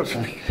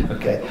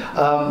 Okay.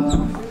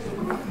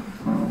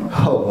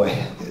 Oh boy.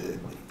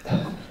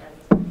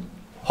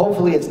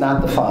 Hopefully it's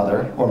not the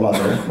father or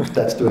mother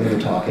that's doing the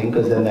talking,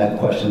 because then that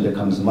question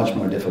becomes much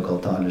more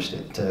difficult to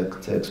understand,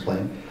 to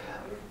explain.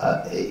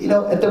 At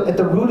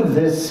the root of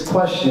this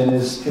question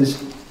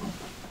is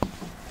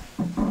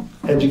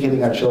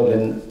educating our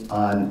children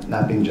on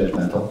not being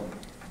judgmental.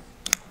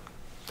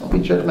 Don't be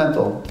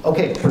judgmental.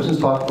 Okay, person's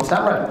talking, it's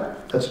not right.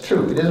 That's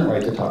true. It isn't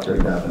right to talk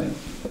during davening.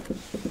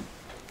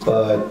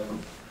 But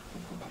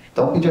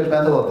don't be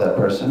judgmental of that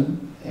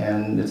person.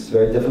 And it's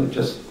very difficult,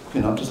 just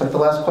like the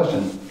last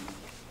question.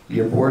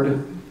 You're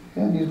bored?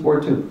 Yeah, he's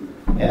bored too.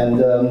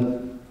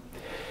 And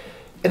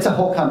it's a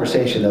whole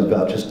conversation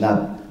about just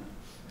not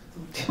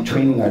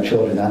training our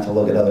children not to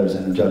look at others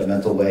in a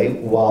judgmental way,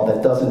 while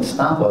that doesn't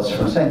stop us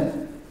from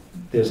saying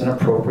there's an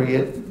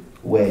appropriate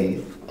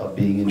way of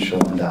being in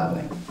shul and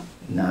davening.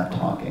 Not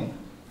talking.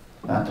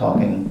 Not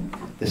talking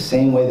the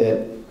same way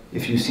that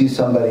if you see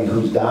somebody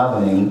who's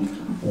davening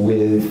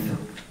with,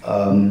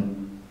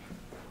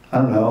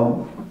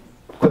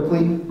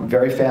 quickly,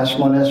 very fast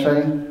one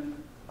esrei,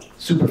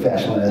 super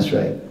fast one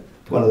esrei,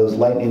 one of those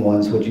lightning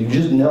ones, which you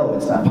just know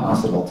it's not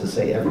possible to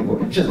say every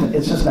word.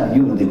 It's just not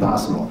humanly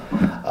possible.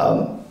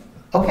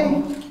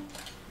 Okay.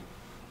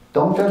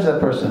 Don't judge that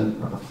person.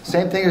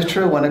 Same thing is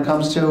true when it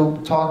comes to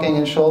talking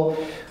in shul.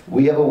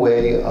 We have a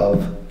way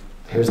of,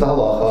 here's the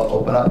halacha,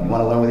 open up, you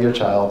want to learn with your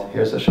child,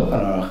 here's the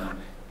Shulchan Aruch.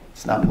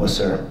 It's not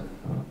musar.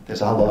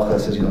 There's a halacha that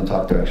says you don't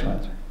talk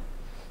directionally.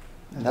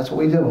 And that's what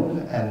we do.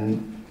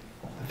 And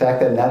the fact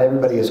that not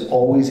everybody is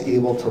always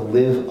able to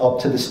live up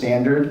to the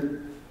standard.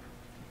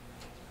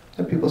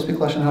 There are people who speak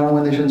Lashon Hara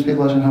when they shouldn't speak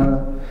Lashon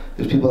Hara.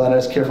 There's people that are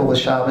as careful with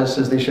Shabbos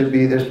as they should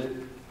be.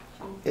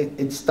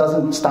 It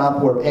doesn't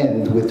stop or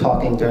end with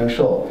talking during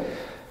shul.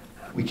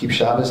 We keep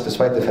Shabbos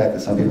despite the fact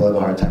that some people have a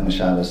hard time with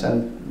Shabbos.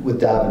 And with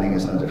davening,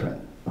 it's no different.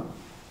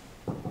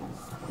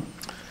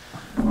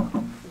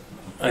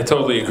 I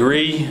totally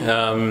agree.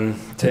 To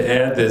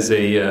add, there's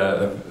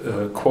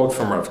a quote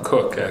from Rav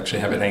Kook. I actually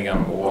have it hanging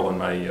on the wall in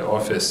my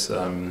office,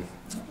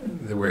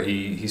 where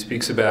he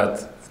speaks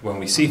about when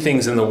we see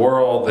things in the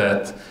world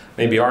that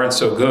maybe aren't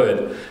so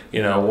good. We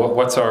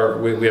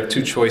have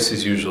two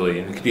choices usually,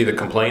 and we can either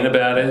complain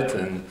about it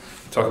and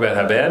talk about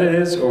how bad it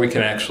is, or we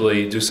can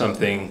actually do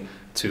something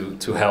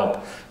to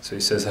help. So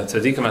he says,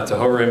 "Tzadikim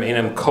atahorim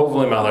einam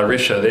kovlim al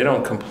harisha." They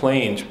don't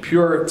complain.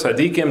 Pure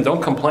tzadikim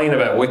don't complain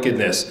about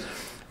wickedness.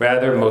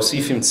 Rather,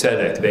 mosifim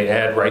tzedek, they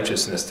add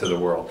righteousness to the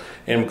world.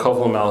 Im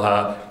kovlam al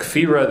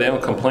ha-kfira, they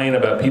don't complain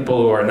about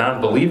people who are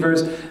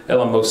non-believers.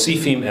 Ela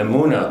mosifim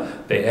emuna,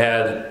 they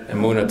add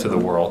emuna to the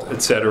world,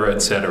 etc.,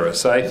 etc.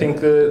 So I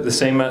think the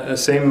same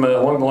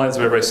along the lines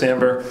of Rabbi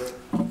Samber,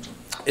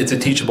 it's a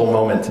teachable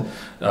moment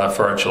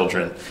for our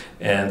children.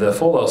 And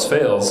full else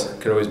fails, you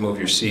could always move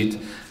your seat.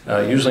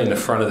 Usually in the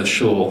front of the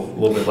shul, a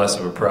little bit less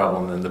of a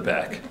problem than the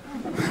back.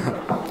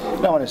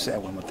 I want to say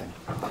one more thing.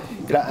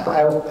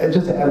 I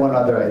just add one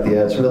other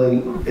idea.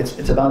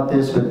 It's about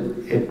this, but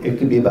it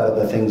could be about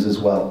other things as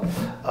well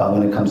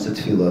when it comes to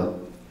tefillah.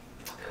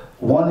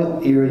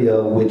 One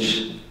area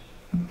which,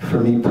 for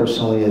me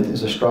personally,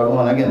 is a struggle,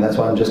 and again, that's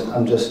why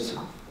this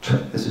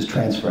is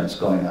transference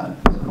going on.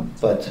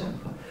 But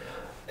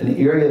an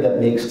area that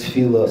makes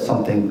tefillah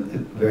something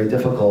very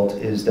difficult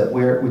is that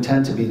we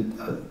tend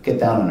to get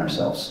down on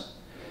ourselves.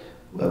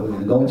 We're going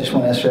to go into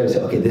Shemona Esrei and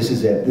say, okay, this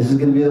is it. This is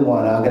going to be the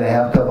one. I'm going to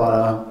have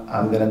kavanah.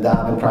 I'm going to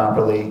daven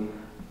properly.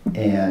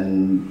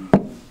 And,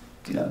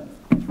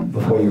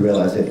 before you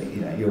realize it,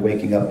 you're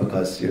waking up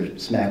because you're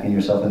smacking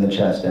yourself in the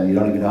chest and you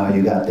don't even know how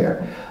you got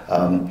there.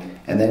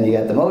 And then you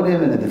get the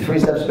motive and then the 3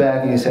 steps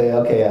back and you say,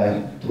 okay,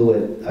 I blew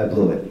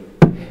it.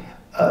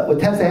 What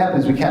tends to happen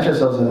is we catch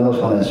ourselves in the middle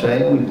of Shemona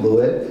Esrei and we blew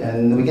it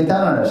and we get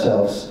down on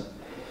ourselves.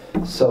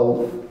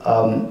 So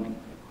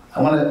I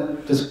want to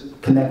just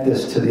connect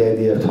this to the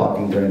idea of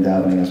talking during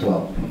davening as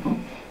well.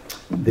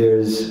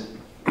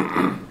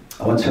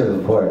 I once heard a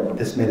report,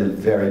 this made a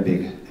very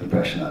big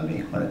impression on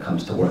me when it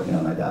comes to working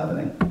on my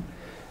davening.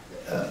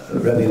 A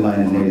Rabbi of mine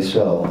in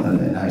Yisrael,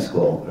 in high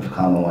school, Rav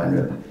Kalman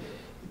Weinrib,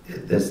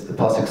 the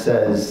pasuk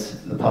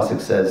says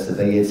that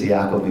Vayetzi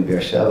Yaakov mi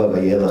Beersheva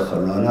vayelech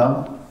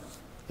Harana.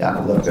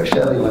 Yaakov left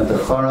Beersheva, he went to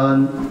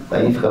Haran,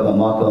 vayifka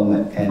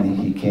b'makom, and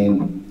he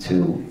came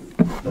to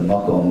the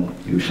makom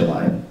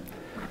Yerushalayim.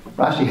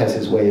 Rashi has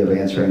his way of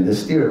answering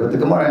this theory, but the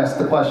Gemara asks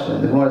the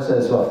question. The Gemara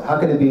says, well, how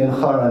can it be in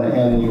Haran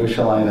and in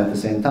Yerushalayim at the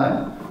same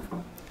time?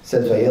 It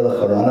says, Vayelech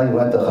Harana, he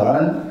went to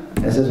Haran,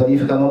 and it says,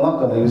 Vayifka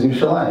b'makom, he was in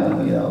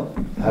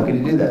Yerushalayim. How could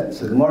he do that?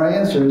 So the Gemara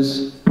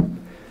answers,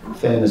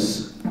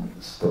 famous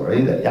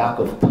story, that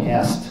Yaakov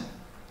passed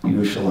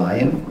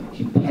Yerushalayim.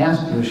 He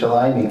passed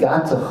Yerushalayim, he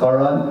got to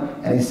Haran,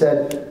 and he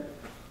said,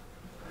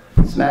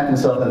 smacked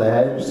himself in the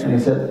head, and he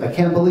said, I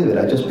can't believe it,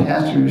 I just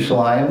passed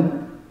Yerushalayim,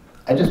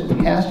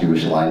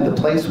 the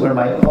place where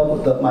my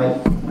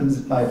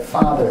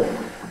father,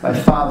 my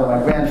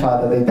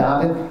grandfather, they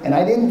davened, and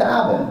I didn't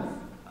daven.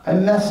 I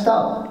messed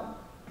up.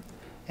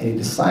 And he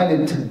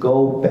decided to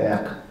go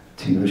back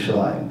to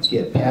Yerushalayim. He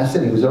had passed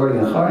it, he was already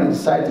in Haran, he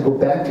decided to go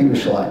back to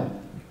Yerushalayim.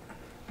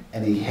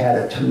 And he had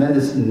a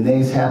tremendous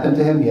naze happen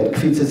to him, he had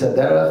kfitzas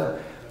haderech,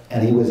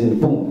 and he was in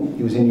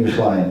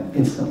Yerushalayim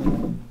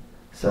instantly.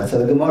 So that's how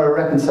the Gemara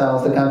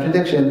reconciles the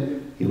contradiction.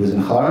 He was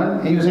in Haran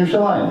and he was in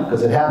Yerushalayim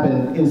because it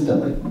happened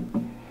instantly.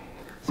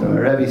 So my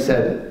Rabbi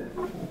said,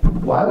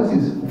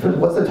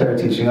 what's the Torah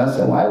teaching us?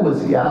 And why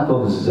was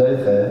Yaakov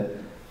zoche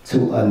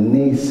to a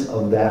nace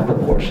of that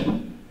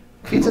proportion?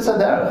 Kfitzas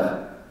haderech.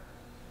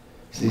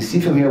 So you see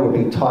from here we're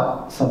being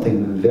taught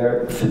something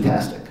very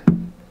fantastic.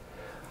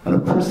 When a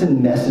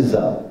person messes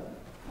up,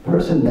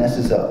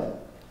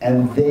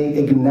 and they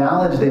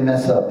acknowledge they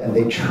mess up and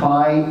they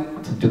try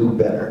to do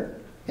better.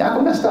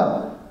 Yaakov messed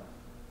up.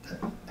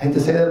 I hate to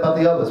say that about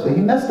the others, but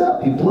he messed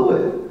up. He blew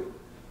it.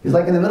 He's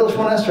like in the middle of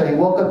Shemona Esrei. He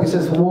woke up. He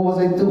says, "What was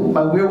I doing?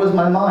 Where was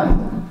my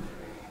mind?"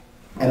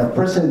 And a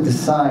person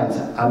decides,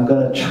 "I'm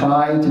going to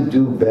try to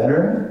do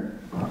better."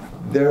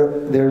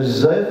 They're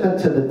zoche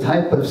to the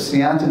type of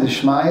siyata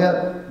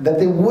d'shmaya that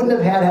they wouldn't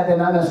have had they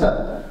not messed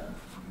up.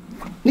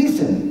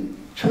 Nisan,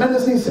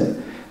 tremendous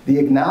nisan. The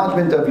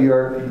acknowledgement of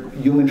your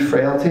human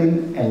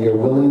frailty and your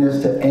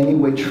willingness to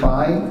anyway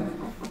try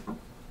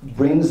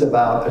brings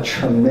about a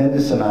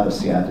tremendous amount of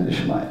siyata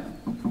d'shmaya.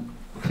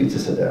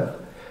 Kfitzas haderech.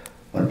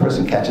 When a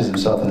person catches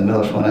himself in the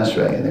middle of Shemona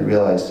Esrei and they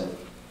realize,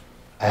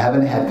 I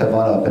haven't had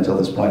kavanah up until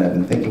this point, I've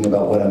been thinking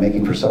about what I'm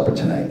making for supper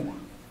tonight.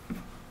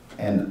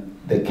 And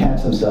they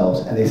catch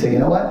themselves and they say, you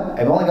know what?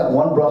 I've only got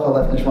one bracha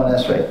left in Shemona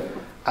Esrei.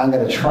 I'm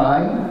going to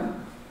try.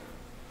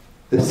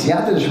 The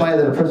siyata d'shmaya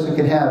that a person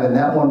can have in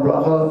that one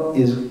bracha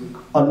is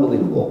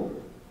unbelievable.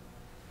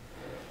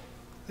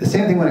 The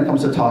same thing when it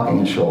comes to talking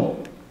in shul.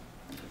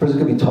 A person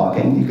could be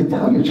talking, you could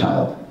tell your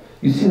child,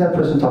 you see that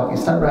person talking,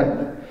 it's not right.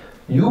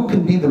 You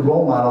can be the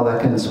role model that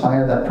can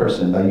inspire that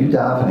person by you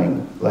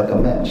davening like a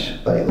mensch,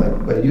 by you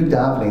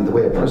davening the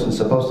way a person's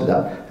supposed to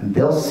daven. And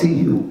they'll see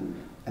you,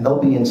 and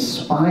they'll be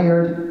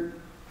inspired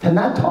to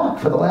not talk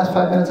for the last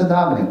 5 minutes of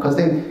davening. Because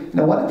they, you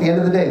know what, at the end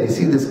of the day, they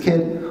see this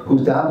kid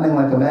who's davening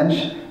like a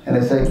mensch, and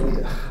they say,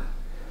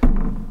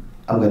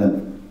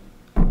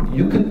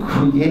 you can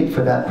create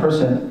for that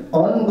person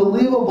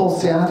unbelievable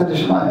siyata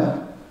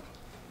d'shmaya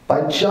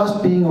by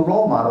just being a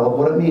role model of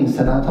what it means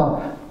to not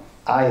talk.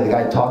 The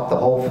guy talked the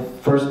whole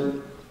first,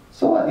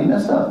 so what? You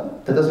messed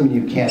up. That doesn't mean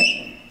you can't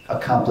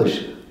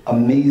accomplish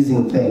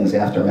amazing things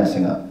after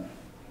messing up.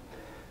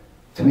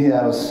 To me,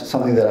 that was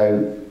something that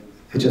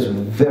It's just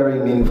very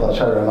meaningful. I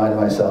try to remind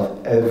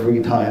myself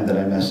every time that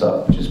I mess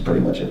up, which is pretty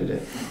much every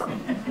day.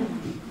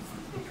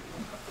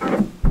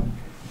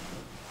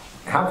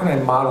 How can I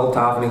model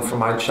davening for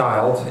my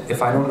child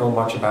if I don't know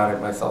much about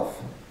it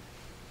myself?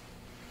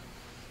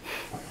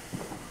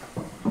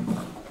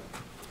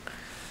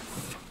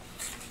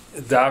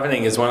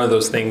 Davening is one of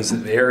those things,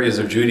 areas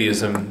of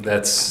Judaism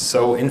that's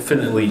so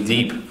infinitely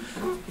deep,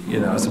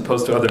 as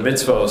opposed to other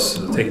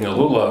mitzvos, taking a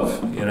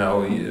lulav,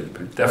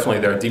 definitely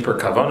there are deeper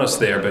kavanos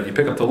there, but you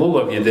pick up the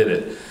lulav, you did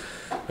it.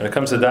 When it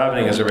comes to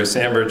davening, as Rabbi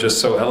Samber just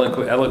so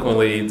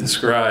eloquently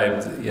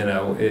described,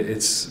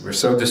 we're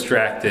so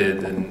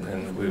distracted,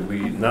 and we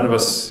none of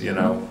us,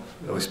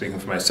 at least speaking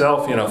for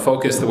myself,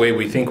 focus the way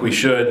we think we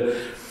should.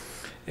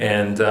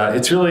 And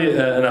it's really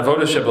an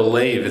avodah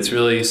shebalev. It's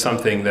really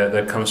something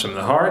that comes from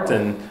the heart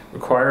and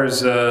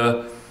requires,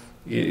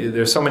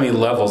 there's so many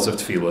levels of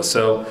tefillah.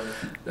 So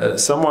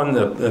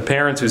a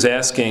parent who's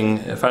asking,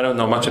 if I don't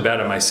know much about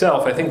it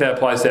myself, I think that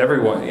applies to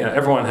everyone.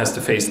 Everyone has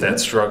to face that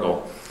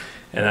struggle.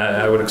 And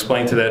I would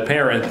explain to that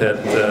parent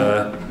that,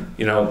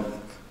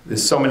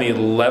 there's so many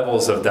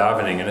levels of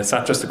davening. And it's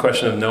not just a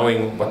question of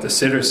knowing what the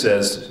siddur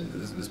says.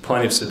 There's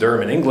plenty of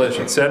siddurim in English,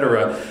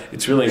 etc.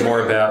 It's really more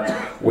about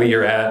where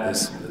you're at.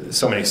 There's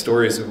so many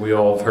stories that we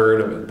all have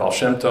heard of Baal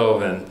Shem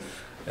Tov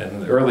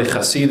and early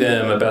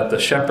Hasidim about the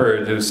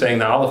shepherd who's saying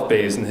the Aleph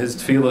Beis, and his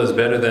tefillah is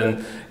better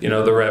than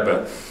the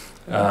Rebbe,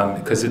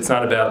 because it's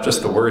not about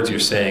just the words you're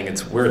saying;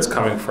 it's where it's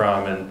coming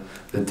from and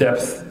the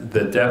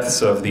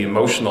depths of the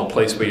emotional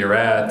place where you're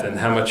at, and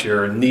how much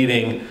you're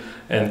needing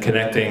and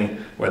connecting,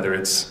 whether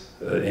it's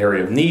an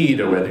area of need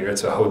or whether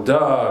it's a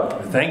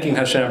hodah, thanking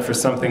Hashem for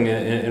something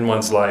in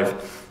one's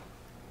life.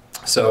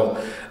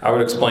 So I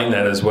would explain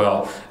that as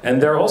well.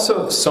 And there are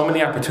also so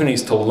many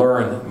opportunities to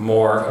learn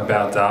more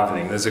about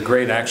davening. There's a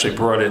great, actually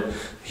brought it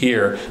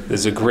here,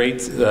 there's a great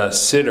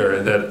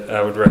siddur that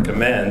I would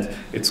recommend.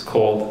 It's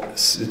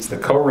the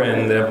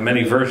Koren, they have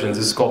many versions.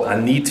 This is called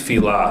Ani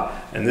Tefillah.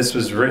 And this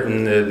was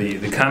written,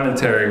 the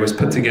commentary was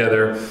put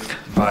together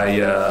by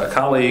a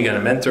colleague and a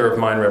mentor of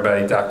mine,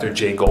 Rabbi Dr.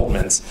 Jay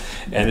Goldmans.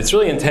 And it's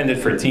really intended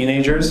for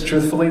teenagers,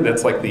 truthfully.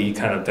 That's like the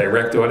kind of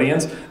direct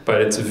audience.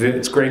 But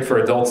it's great for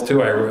adults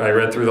too. I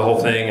read through the whole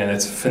thing and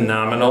it's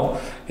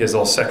phenomenal. He has a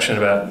whole section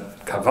about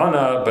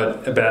Kavana,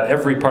 but about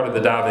every part of the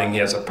davening. He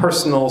has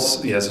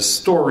he has a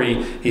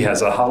story, he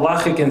has a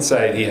halachic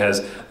insight, he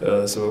has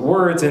some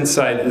words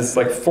insight. It's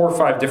like 4 or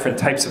 5 different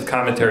types of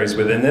commentaries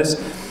within this.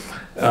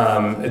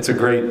 It's a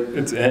great,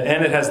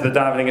 and it has the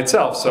davening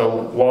itself. So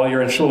while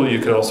you're in shul, you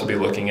could also be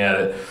looking at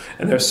it.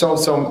 And there's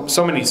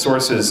so many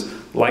sources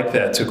like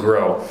that to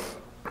grow.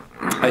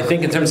 I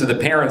think in terms of the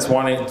parents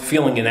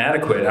feeling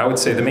inadequate, I would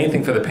say the main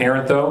thing for the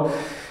parent though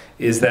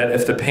is that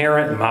if the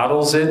parent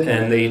models it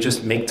and they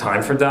just make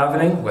time for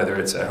davening, whether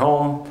it's at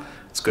home,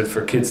 it's good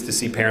for kids to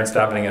see parents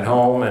davening at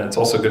home, and it's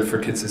also good for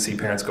kids to see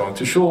parents going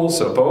to shul,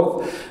 so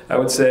both, I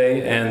would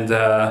say, and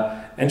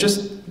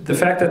just the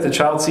fact that the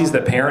child sees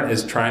that parent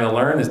is trying to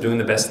learn, is doing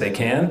the best they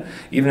can,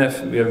 even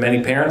if we have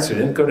many parents who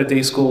didn't go to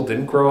day school,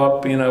 didn't grow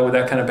up, with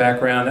that kind of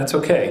background, that's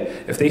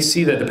okay. If they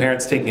see that the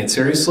parent's taking it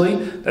seriously,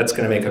 that's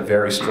going to make a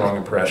very strong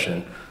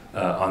impression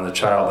on the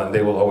child, and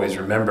they will always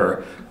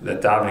remember that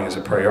davening is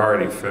a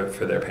priority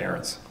for their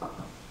parents.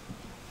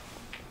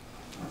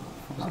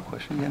 What was the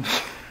question again?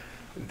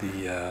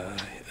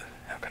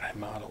 How can I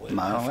model it if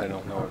I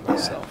don't know it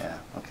myself? Yeah,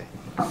 okay.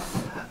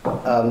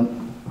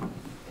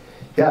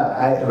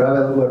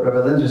 What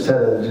Rabbi Linzer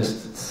said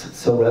just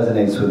so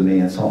resonates with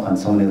me on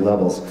so many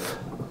levels.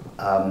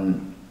 I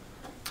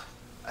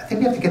think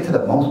we have to get to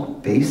the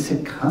most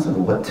basic concept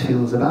of what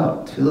Tefillah is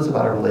about. Tefillah is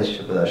about our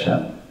relationship with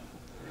Hashem.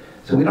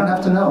 So we don't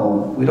have to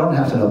know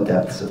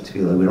depths of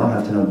Tefillah. We don't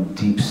have to know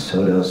deep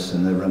sodos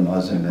and the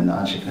Ramazim and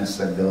Anshiknes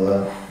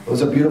Sagdola.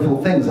 Those are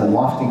beautiful things and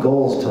lofty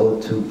goals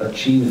to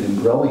achieve and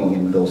growing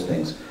in those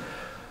things.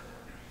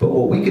 But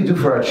what we could do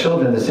for our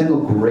children, the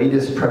single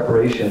greatest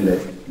preparation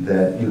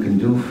that you can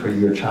do for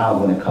your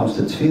child when it comes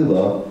to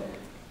Tefillah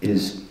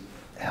is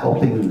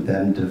helping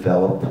them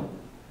develop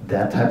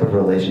that type of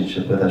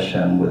relationship with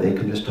Hashem where they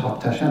can just talk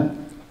to Hashem.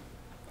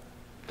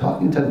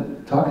 Talking to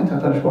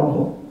HaKadosh Baruch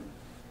Hu.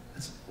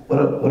 What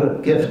a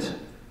gift.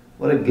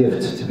 What a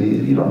gift to be.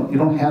 You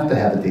don't have to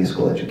have a day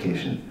school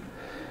education.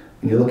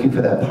 When you're looking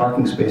for that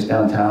parking space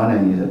downtown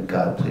and you say,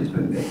 God, please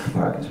bring me a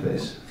parking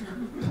space.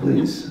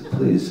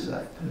 Please,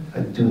 I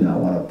do not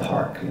want to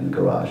park in the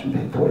garage and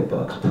pay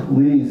 $40.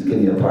 Please give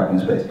me a parking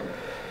space.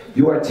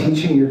 You are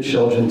teaching your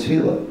children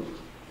Tefillah.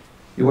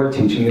 You are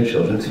teaching your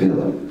children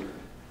Tefillah.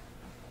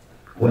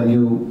 When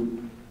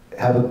you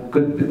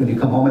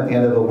come home at the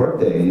end of a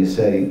workday and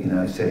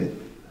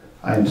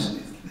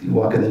you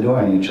walk in the door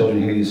and your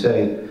children hear you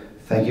say,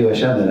 thank you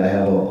Hashem that I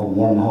have a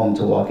warm home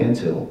to walk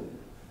into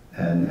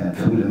and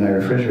food in my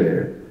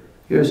refrigerator.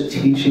 You're just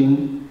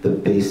teaching the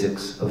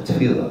basics of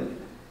Tefillah.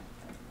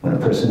 When a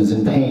person is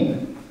in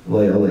pain,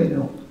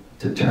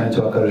 to turn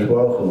to HaKadosh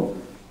Baruch Hu,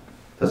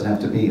 doesn't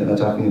have to be, I'm not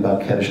talking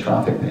about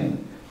catastrophic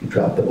pain. You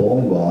drop the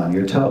bowling ball on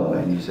your toe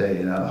and you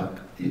say,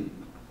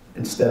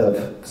 instead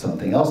of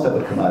something else that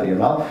would come out of your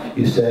mouth,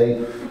 you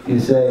say,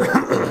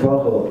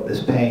 Baruch,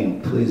 this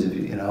pain, please, if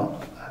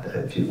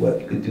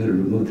what you could do to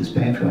remove this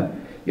pain from it.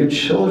 Your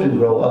children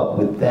grow up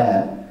with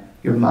that.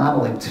 You're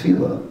modeling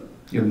tefillah.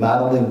 You're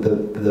modeling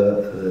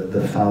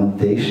the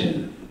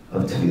foundation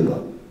of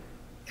tefillah.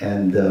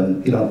 And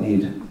you don't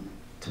need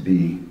to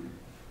be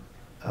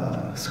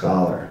a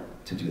scholar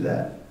to do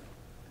that.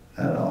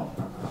 Not at all.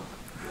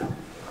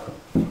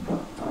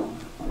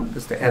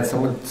 Just to add,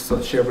 someone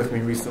shared with me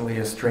recently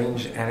a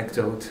strange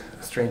anecdote,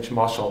 a strange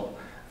mashal.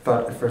 I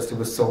thought at first it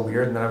was so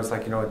weird, and then I was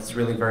like, it's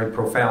really very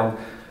profound.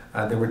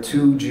 There were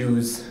two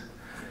Jews,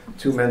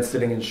 two men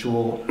sitting in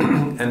shul,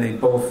 and they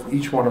both,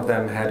 each one of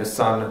them had a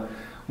son.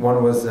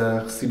 One was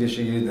a Chassidish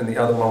Yid, and the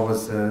other one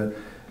was a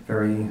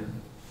very,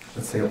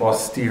 let's say,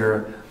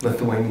 austere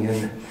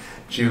Lithuanian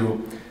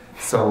Jew.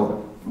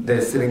 So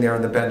they're sitting there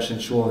on the bench in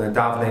shul, and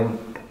they're davening,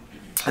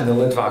 and the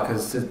Litvak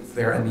is sits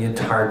there, and the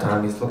entire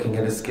time he's looking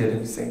at his kid, and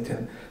he's saying to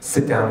him,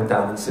 sit down and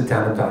daven, sit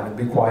down and daven,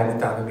 be quiet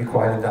and daven, be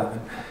quiet and daven.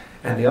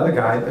 And the other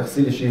guy, the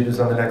Chassidish Yid, who's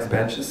on the next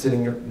bench, is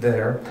sitting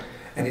there,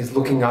 and he's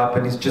looking up,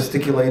 and he's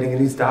gesticulating,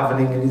 and he's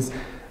davening,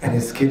 and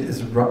his kid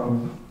is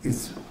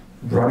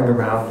running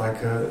around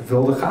like a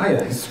wilde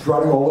chaya. He's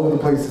running all over the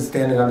place. He's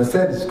standing on his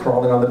head. He's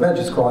crawling on the bench.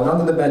 He's crawling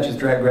under the bench. He's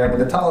grabbing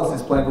the talis.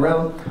 He's playing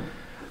around.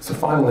 So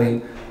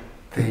finally,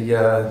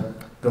 the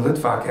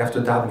Litvak,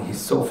 after davening, he's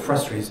so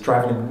frustrated. He's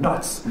driving him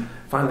nuts.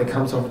 Finally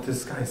comes over to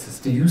this guy and says,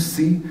 do you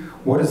see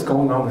what is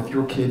going on with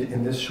your kid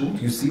in this shul?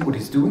 Do you see what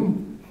he's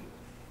doing?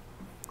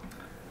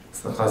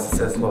 So the Chazal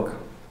says, look,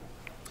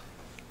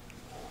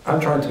 I'm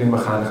trying to be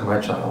mechanech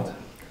my child.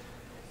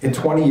 In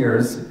 20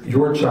 years,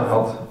 your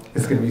child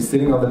is going to be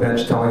sitting on the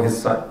bench telling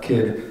his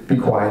kid, be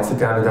quiet, sit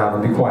down and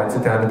daven, be quiet,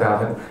 sit down and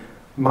daven.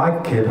 My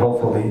kid,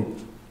 hopefully,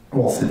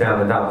 will sit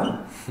down and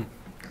daven.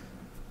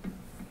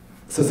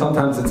 So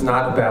sometimes it's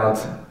not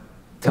about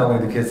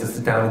telling the kids to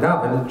sit down and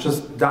daven,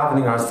 just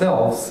davening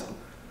ourselves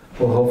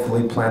will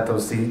hopefully plant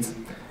those seeds.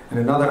 And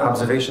another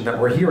observation that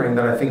we're hearing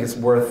that I think is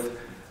worth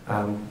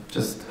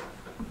just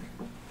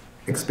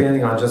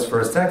expanding on just for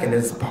a second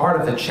is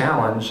part of the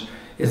challenge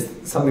is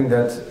something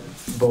that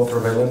both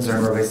Rabbi Linzer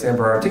and Rabbi Samber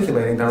are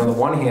articulating, that on the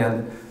one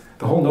hand,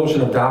 the whole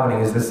notion of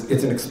davening is this,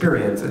 it's an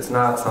experience. It's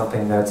not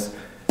something that's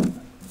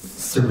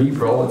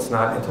cerebral, it's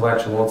not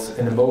intellectual, it's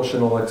an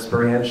emotional,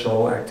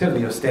 experiential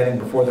activity of standing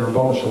before the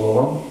Ribono Shel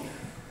Olam.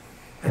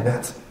 And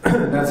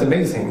that's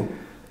amazing.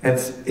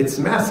 It's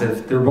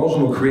massive. The Ribono Shel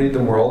Olam who created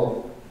the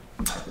world,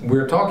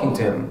 we're talking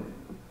to him.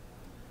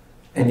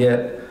 And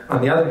yet,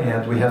 on the other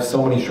hand, we have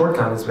so many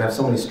shortcomings, we have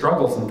so many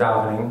struggles in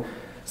davening,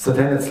 so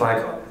then it's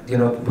like,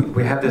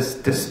 we have this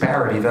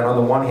disparity that on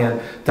the one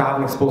hand,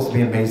 davening is supposed to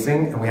be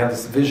amazing, and we have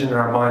this vision in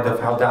our mind of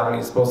how davening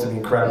is supposed to be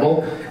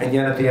incredible, and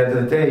yet at the end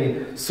of the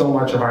day, so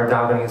much of our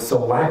davening is so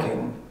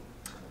lacking.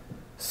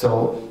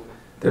 So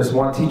there's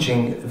one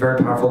teaching, a very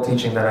powerful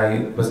teaching that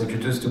I was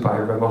introduced to by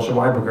Rabbi Moshe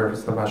Weinberger,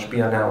 who's the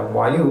Mashpia now in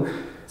YU.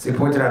 So he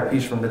pointed out a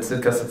piece from the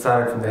Tzidkas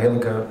Tzaddik from the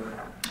Heilige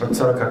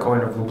Tzaddik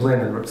HaKohen of Lublin,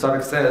 and Reb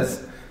Tzaddik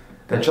says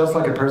that just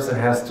like a person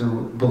has to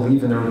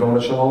believe in the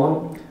Ribono Shel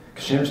Olam,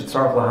 K'shem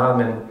shetzarach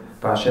lahamin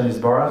b'Hashem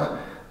Yisbarach,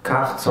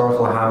 kach tzarach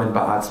lahamin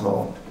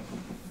ba'atzmo.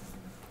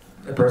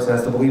 A person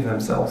has to believe in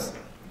themselves.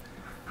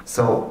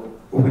 So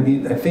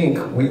I think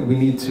we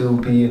need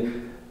to be,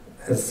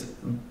 as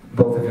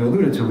both of you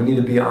alluded to, we need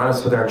to be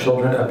honest with our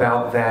children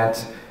about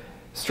that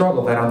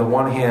struggle, that on the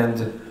one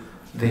hand,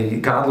 the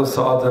godless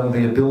Adam,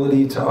 the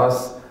ability to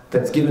us,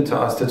 that's given to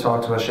us to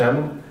talk to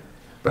Hashem,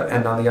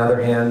 and on the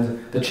other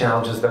hand, the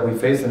challenges that we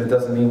face, and it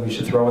doesn't mean we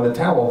should throw in the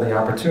towel, the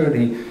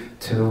opportunity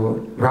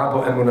to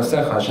Rabo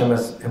Emunasecha, Hashem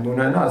has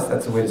Emunah in us,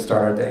 that's the way to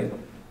start our day.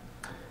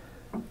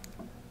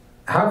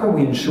 How can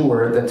we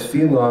ensure that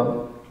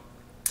Tefillah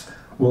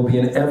will be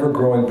an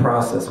ever-growing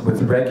process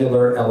with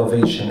regular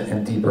elevation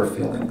and deeper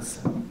feelings?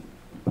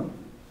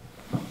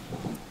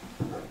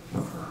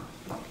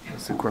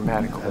 It's a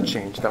grammatical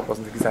change. That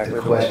wasn't exactly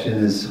the question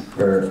is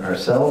for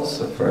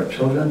ourselves, for our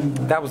children?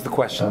 That was the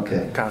question.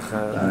 Okay. All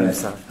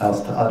right.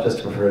 I'll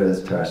just refer to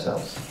it to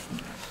ourselves.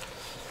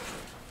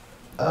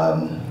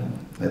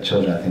 The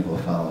children, I think, will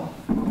follow.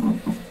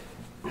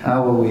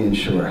 How will we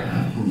ensure?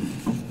 I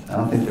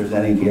don't think there's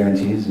any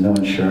guarantees, no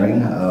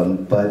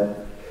ensuring,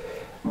 but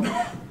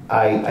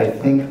I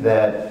think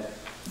that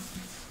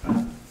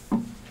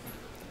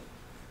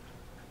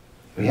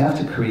we have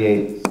to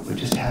create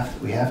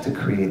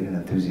an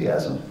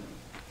enthusiasm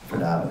for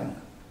davening.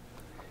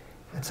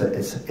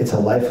 It's a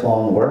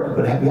lifelong work,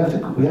 but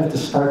we have to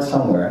start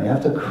somewhere, and you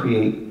have to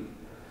create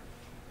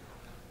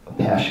a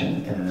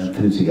passion and an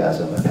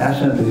enthusiasm. A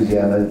passion and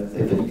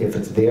enthusiasm, if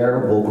it's there,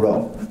 will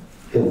grow.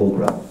 It will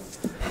grow.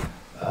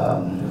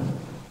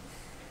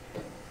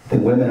 I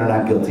think women are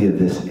not guilty of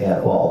this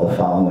at all, the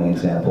following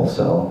example,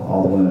 so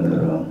all the women in the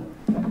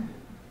room.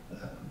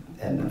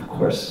 And of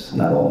course,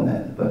 not all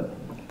men, but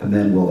the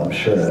men will, I'm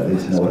sure, at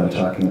least know what I'm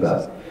talking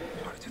about.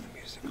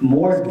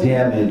 More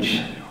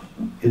damage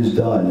is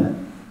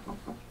done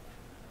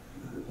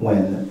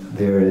when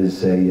there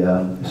is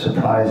a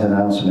surprise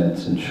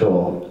announcement in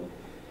shul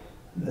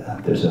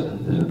there's a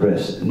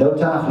bris. No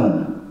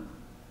tachnun.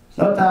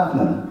 No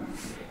tachnun.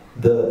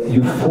 The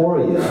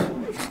euphoria,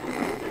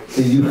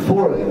 you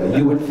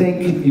would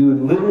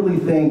literally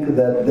think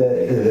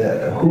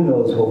that who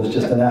knows what was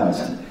just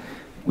announced.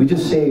 We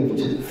just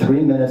saved 3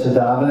 minutes of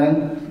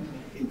davening.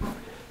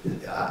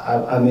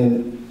 I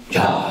mean,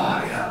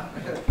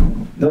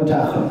 no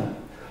tachnun.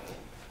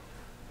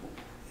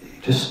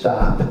 Just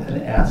stop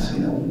and ask,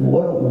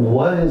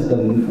 what is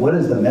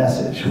the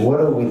message? What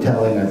are we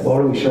telling?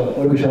 What are we showing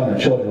our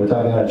children? We're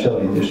talking about our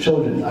children. There's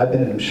children. I've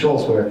been in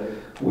shuls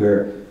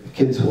where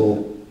kids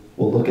will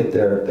look at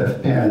their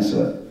parents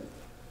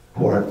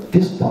who are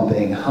fist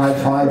bumping, high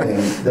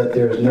fiving, that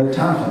there's no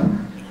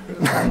time.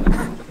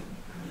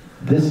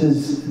 This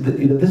is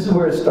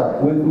where it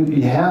starts.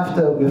 We have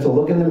to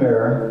look in the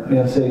mirror. We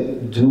have to say,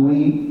 do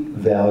we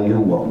value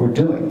what we're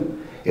doing?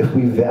 If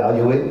we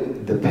value it,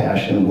 the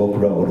passion will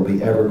grow. It'll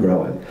be ever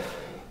growing.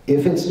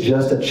 If it's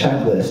just a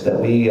checklist that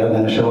we are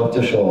going to show up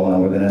to shul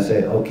and we're going to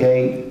say,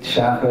 okay,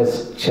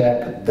 chakras,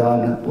 check,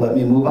 done, let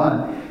me move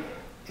on,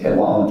 it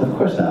won't. Of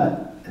course not.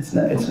 It's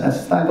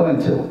not going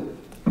to.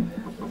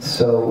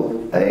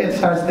 So it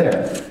starts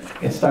there.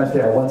 It starts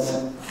there. I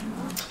once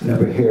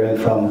remember hearing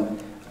from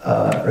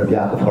Rabbi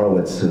Yaakov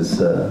Horowitz,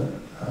 who's a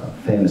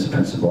famous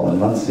principal in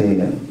Muncie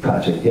and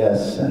Project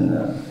Yes and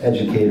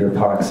educator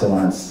par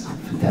excellence.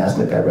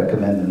 Fantastic. I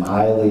recommend him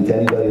highly to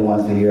anybody who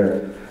wants to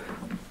hear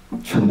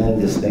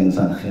tremendous things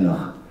on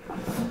chinuch.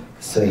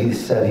 So he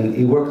said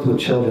he worked with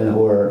children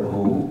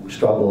who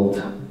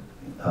struggled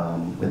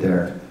with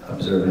their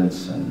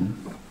observance and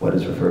what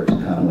is referred to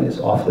commonly as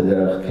off the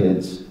derech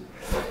kids.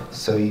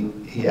 So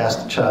he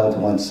asked a child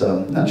once,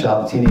 not a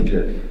child, a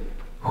teenager,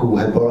 who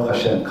had Baruch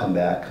Hashem come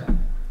back.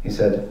 He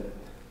said,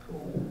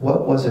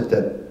 what was it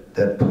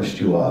that pushed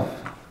you off?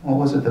 What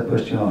was it that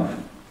pushed you off?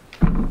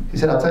 He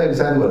said, I'll tell you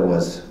exactly what it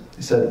was.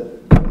 He said,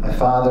 my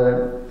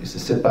father used to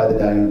sit by the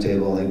dining room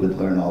table and he would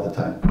learn all the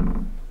time.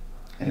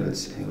 And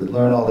he would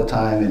learn all the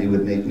time and he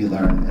would make me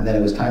learn. And then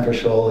it was time for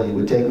shul, he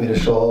would take me to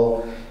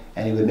shul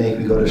and he would make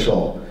me go to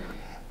shul.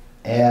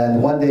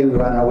 And one day we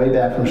were on our way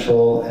back from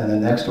shul and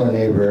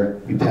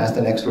we passed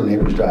the next door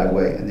neighbor's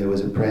driveway and there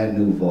was a brand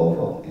new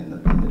Volvo in the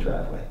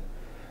driveway.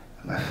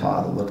 And my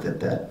father looked at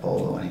that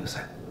Volvo and he was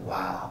like,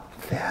 wow,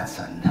 that's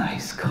a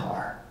nice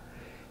car.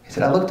 He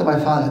said, I looked at my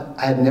father,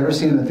 I had never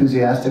seen him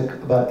enthusiastic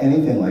about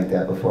anything like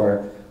that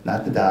before.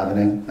 Not the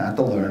davening, not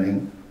the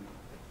learning.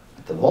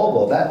 But the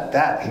Volvo,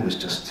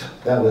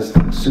 that was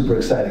super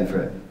exciting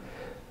for him.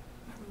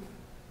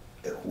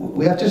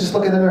 We have to just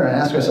look in the mirror and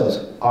ask ourselves,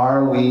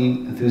 are we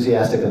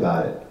enthusiastic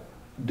about it?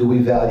 Do we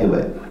value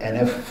it? And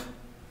if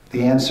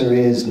the answer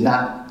is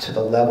not to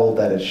the level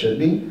that it should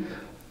be,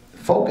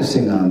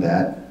 focusing on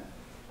that,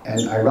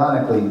 and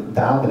ironically,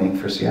 davening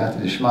for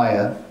siyata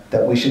d'shmaya,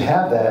 that we should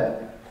have that,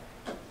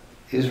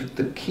 is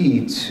the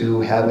key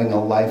to having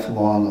a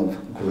lifelong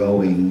of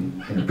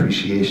growing in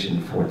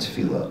appreciation for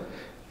tefillah.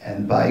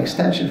 And by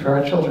extension, for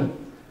our children.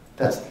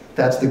 That's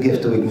the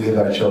gift that we can give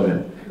our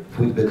children. If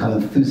we become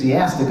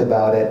enthusiastic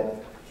about it,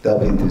 they'll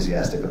be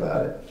enthusiastic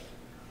about it.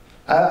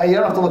 You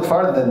don't have to look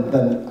farther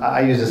than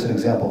I use this as an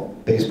example,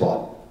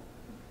 baseball.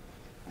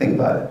 Think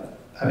about it.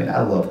 I mean,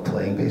 I love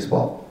playing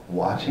baseball.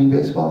 Watching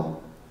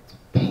baseball, it's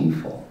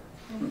painful.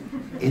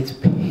 It's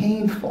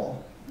painful.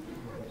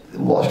 The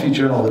Wall Street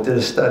Journal did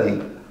a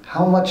study.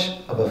 How much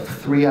of a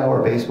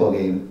 3-hour baseball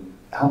game,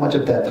 how much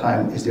of that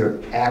time is there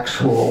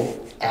actual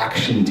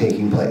action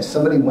taking place?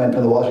 Somebody went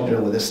from the Wall Street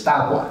Journal with a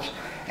stopwatch,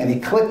 and he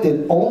clicked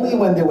it only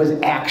when there was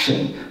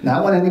action.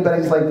 Not when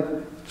anybody's like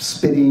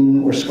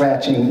spitting or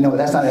scratching. No,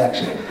 that's not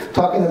action.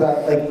 Talking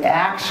about like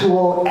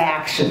actual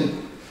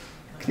action.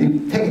 Can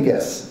you take a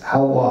guess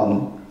how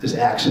long does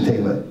action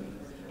take place?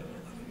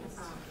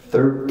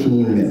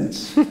 13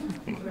 minutes.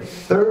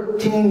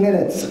 13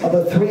 minutes of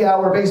a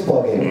 3-hour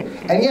baseball game.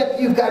 And yet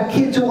you've got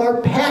kids who are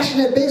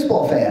passionate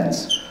baseball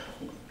fans.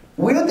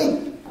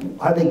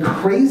 Are they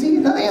crazy?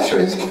 No, the answer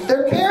is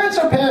their parents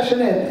are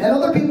passionate and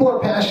other people are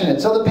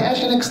passionate. So the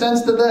passion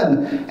extends to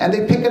them. And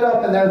they pick it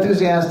up and they're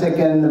enthusiastic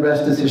and the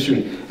rest is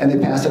history. And they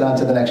pass it on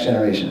to the next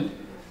generation.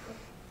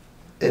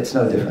 It's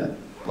no different.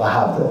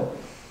 Lahavdil.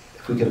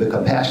 If we can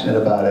become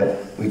passionate about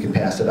it, we can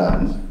pass it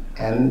on.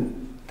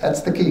 And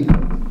that's the key.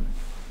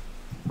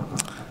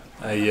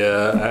 I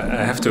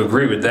have to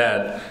agree with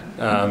that,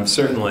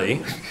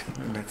 certainly.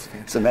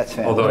 It's a Mets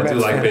fan. Although I do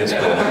like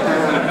baseball.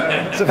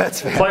 It's a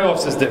Mets fan.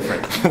 Playoffs is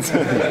different.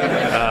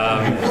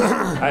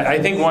 I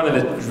think one of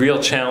the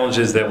real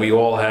challenges that we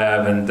all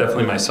have, and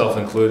definitely myself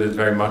included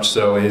very much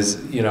so,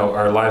 is,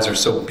 our lives are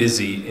so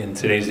busy in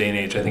today's day and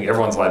age. I think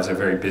everyone's lives are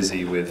very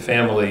busy with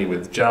family,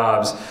 with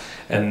jobs.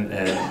 And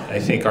I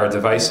think our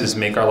devices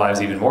make our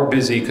lives even more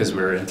busy because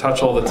we're in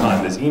touch all the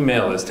time. There's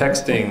email, there's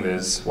texting,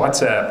 there's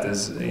WhatsApp,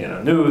 there's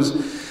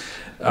news.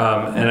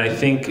 And I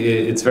think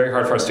it's very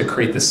hard for us to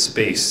create the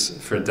space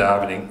for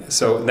davening.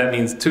 So that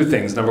means two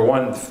things. Number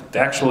one,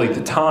 actually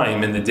the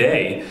time in the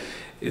day,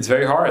 it's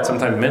very hard.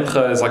 Sometimes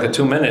mincha is like a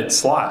 2-minute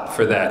slot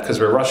for that because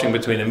we're rushing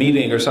between a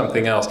meeting or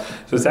something else.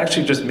 So it's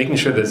actually just making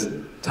sure there's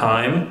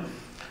time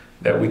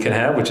that we can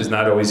have, which is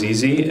not always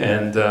easy,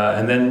 and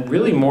then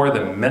really more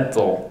the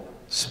mental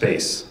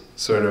space,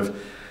 sort of,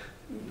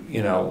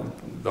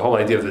 the whole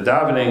idea of the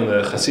davening,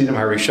 the Hasidim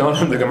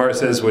Harishonim, the Gemara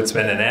says, would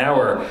spend an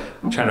hour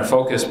trying to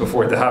focus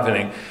before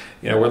davening.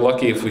 We're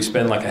lucky if we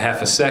spend like a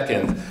half a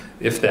second,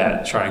 if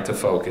that, trying to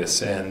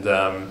focus. And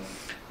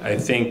I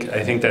think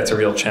that's a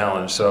real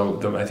challenge.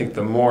 So I think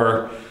the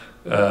more,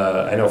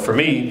 I know for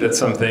me, that's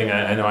something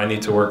I know I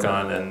need to work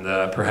on,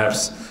 and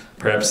perhaps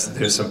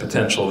there's some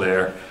potential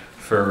there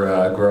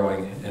for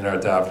growing in our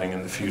davening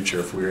in the future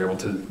if we were able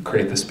to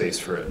create the space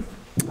for it.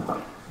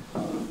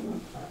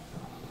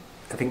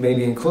 I think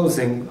maybe in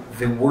closing,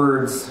 the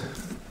words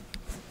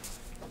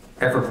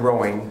ever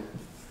growing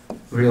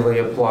really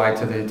apply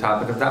to the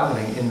topic of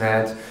davening, in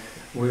that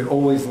we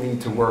always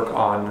need to work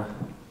on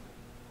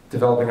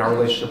developing our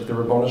relationship with the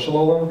Ribono Shel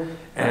Olam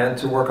and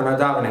to work on our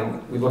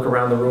davening. We look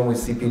around the room, we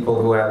see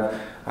people who have,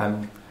 I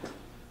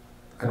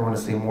don't want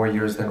to say more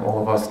years than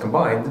all of us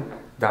combined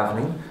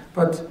davening,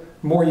 but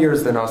more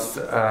years than us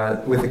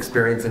with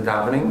experience in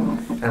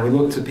davening. And we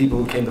look to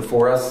people who came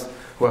before us,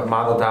 who have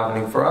modeled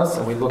davening for us,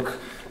 and we look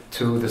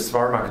to the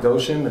Svarim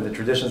HaKadoshim and the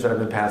traditions that have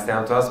been passed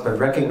down to us, but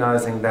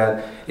recognizing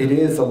that it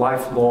is a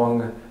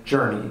lifelong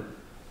journey,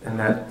 and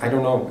that, I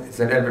don't know, is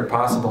it ever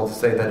possible to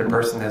say that a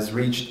person has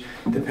reached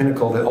the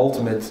pinnacle, the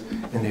ultimate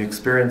in the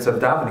experience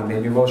of davening?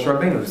 Maybe Moshe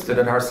Rabbeinu stood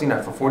at Har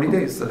Sinai for 40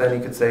 days, so then he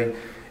could say,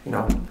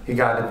 he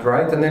got it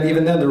right, and then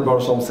even then the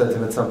Ribono Shel Olam said to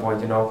him at some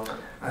point,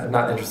 I'm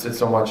not interested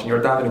so much in your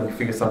davening, we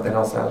figure something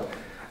else out.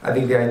 I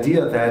think the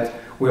idea that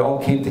we all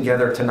came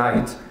together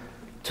tonight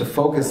to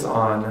focus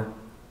on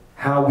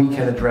how we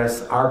can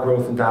address our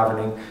growth in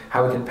davening,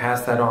 how we can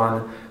pass that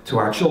on to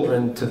our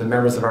children, to the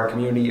members of our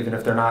community, even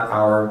if they're not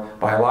our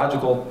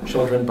biological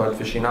children, but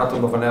v'shinatu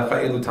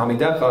levanecha elu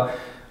talmidecha,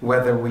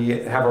 whether we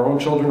have our own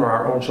children or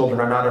our own children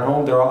are not at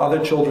home, there are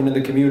other children in the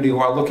community who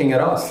are looking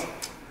at us,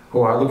 who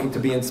are looking to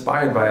be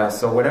inspired by us.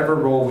 So whatever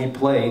role we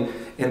play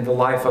in the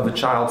life of a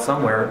child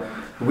somewhere,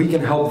 we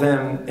can help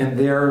them in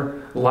their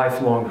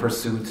lifelong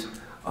pursuit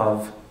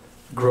of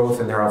growth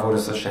in their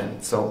avodas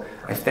Hashem. So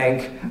I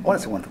thank... I want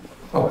to say one thing.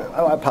 Oh,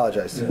 I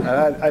apologize.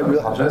 Yeah. I really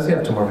apologize. You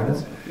have 2 more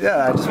minutes.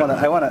 Yeah,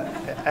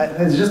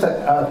 it's just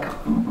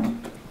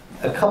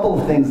a couple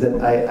of things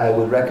that I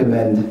would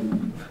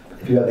recommend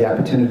if you have the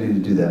opportunity to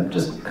do them.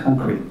 Just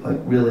concrete, like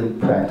really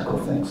practical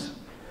things.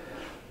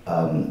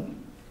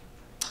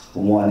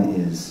 One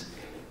is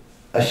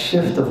a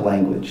shift of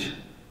language.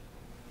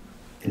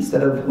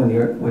 Instead of when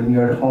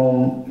you're at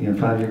home, you're in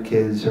front of your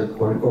kids or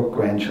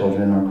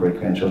grandchildren or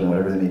great-grandchildren,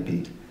 whatever they may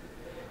be,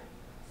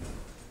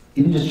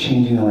 even just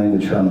changing the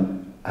language from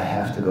I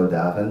have to go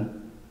daven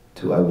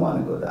to I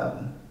want to go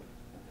daven.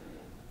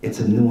 It's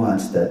a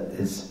nuance that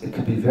it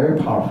could be very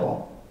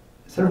powerful.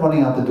 Instead of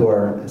running out the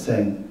door and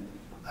saying,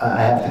 I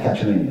have to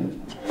catch a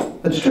minion.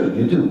 That's true,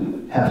 you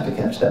do have to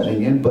catch that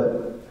minion,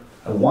 but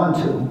I want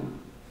to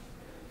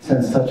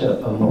send such a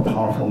more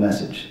powerful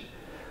message.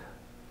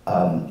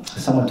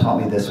 Someone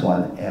taught me this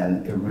one,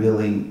 and it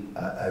really,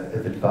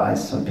 I've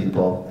advised some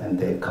people, and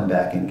they've come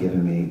back and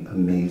given me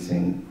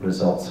amazing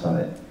results from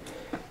it.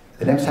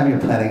 The next time you're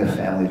planning a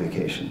family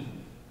vacation,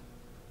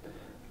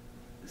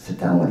 sit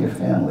down with your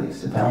family,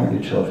 sit down with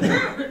your children,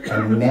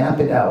 and map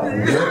it out.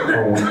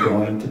 Where are we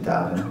going to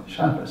daven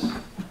Shabbos?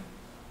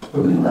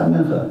 Where are we going to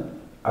daven Mincha?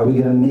 Are we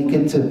going to make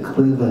it to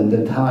Cleveland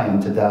in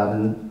time to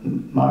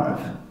daven Marv?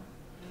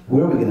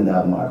 Where are we going to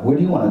daven Marv? Where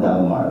do you want to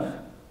daven Marv?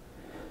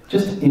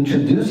 Just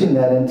introducing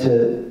that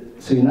into,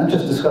 so you're not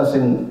just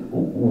discussing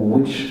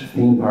which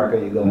theme park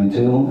are you going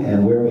to,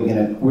 and where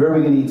are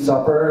we going to eat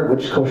supper,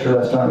 which kosher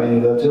restaurant are we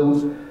going to go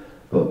to,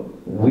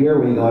 but where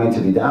are we going to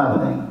be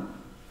davening?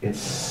 It's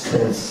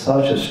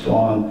such a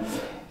strong,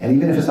 and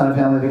even if it's not a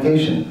family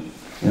vacation,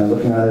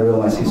 looking around the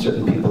room, I see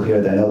certain people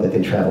here that I know that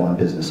they travel on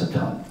business a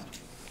ton.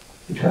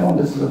 They travel on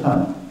business a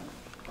ton.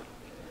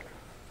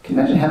 Can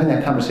you imagine having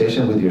that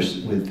conversation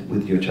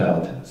with your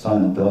child,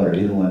 son, daughter,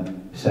 either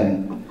one,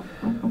 saying,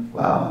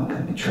 wow, I'm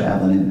going to be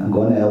traveling, I'm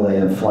going to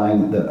LA, I'm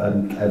flying,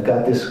 I've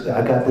got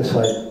this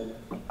flight,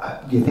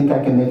 do you think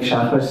I can make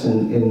Shabbos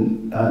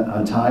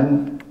on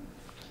time?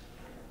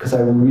 Because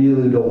I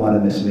really don't want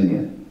to miss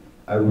Minyan.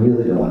 I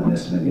really don't want to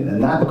miss Minyan. And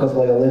not because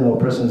a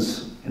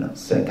person's,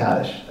 saying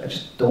Kaddish. I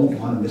just don't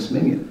want to miss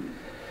Minyan.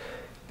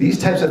 These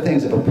types of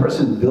things, if a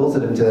person builds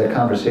it into their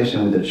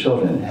conversation with their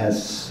children,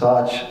 has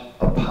such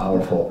a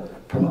powerful,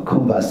 from a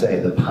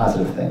kumbase, the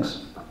positive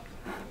things.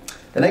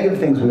 The negative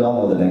things, we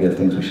all know the negative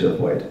things we should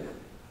avoid.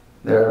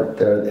 They're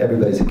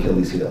everybody's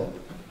Achilles heel.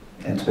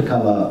 And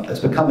it's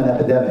become an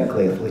epidemic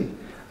lately.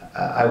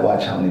 I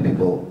watch how many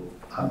people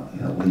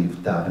leave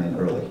davening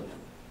early.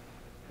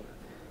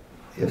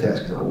 You have to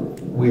ask yourself,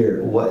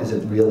 what is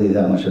it really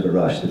that much of a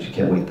rush that you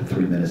can't wait the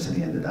 3 minutes to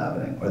the end of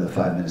davening, or the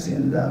 5 minutes to the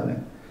end of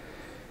davening?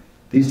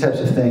 These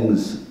types of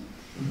things,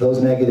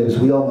 those negatives,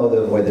 we all know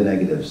to avoid the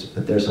negatives,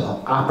 but there's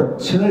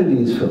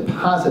opportunities for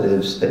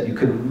positives that you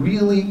could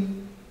really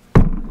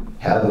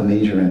have a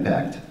major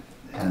impact.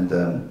 And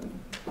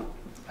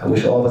I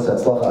wish all of us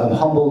atzlacha. I'm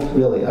humbled,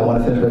 really. I want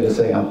to finish by just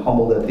saying I'm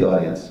humbled at the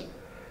audience.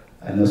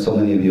 I know so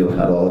many of you, if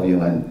not all of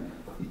you, and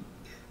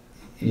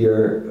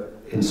you're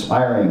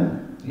inspiring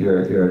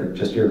your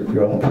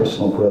own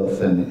personal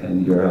growth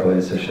and your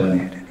avodas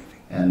Hashem.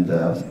 And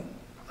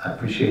I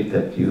appreciate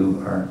that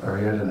you are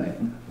here tonight.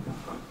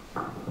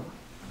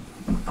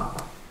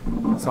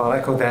 So I'll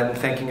echo that, and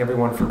thanking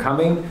everyone for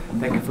coming.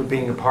 Thank you for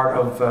being a part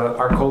of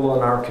our Kollel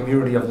and our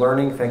community of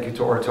learning. Thank you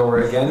to Or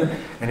Torah again.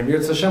 And in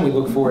Mirz Hashem, we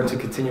look forward to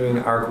continuing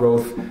our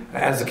growth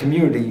as a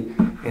community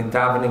in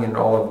davening and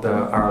all of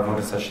our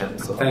avodas Hashem.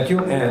 So thank you.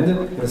 And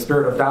in the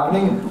spirit of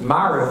davening,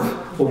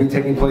 Mariv will be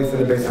taking place in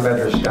the Beis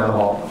HaMedrash down the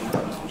hall.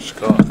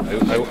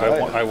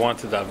 I want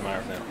to daven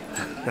Mariv now.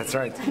 That's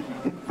right.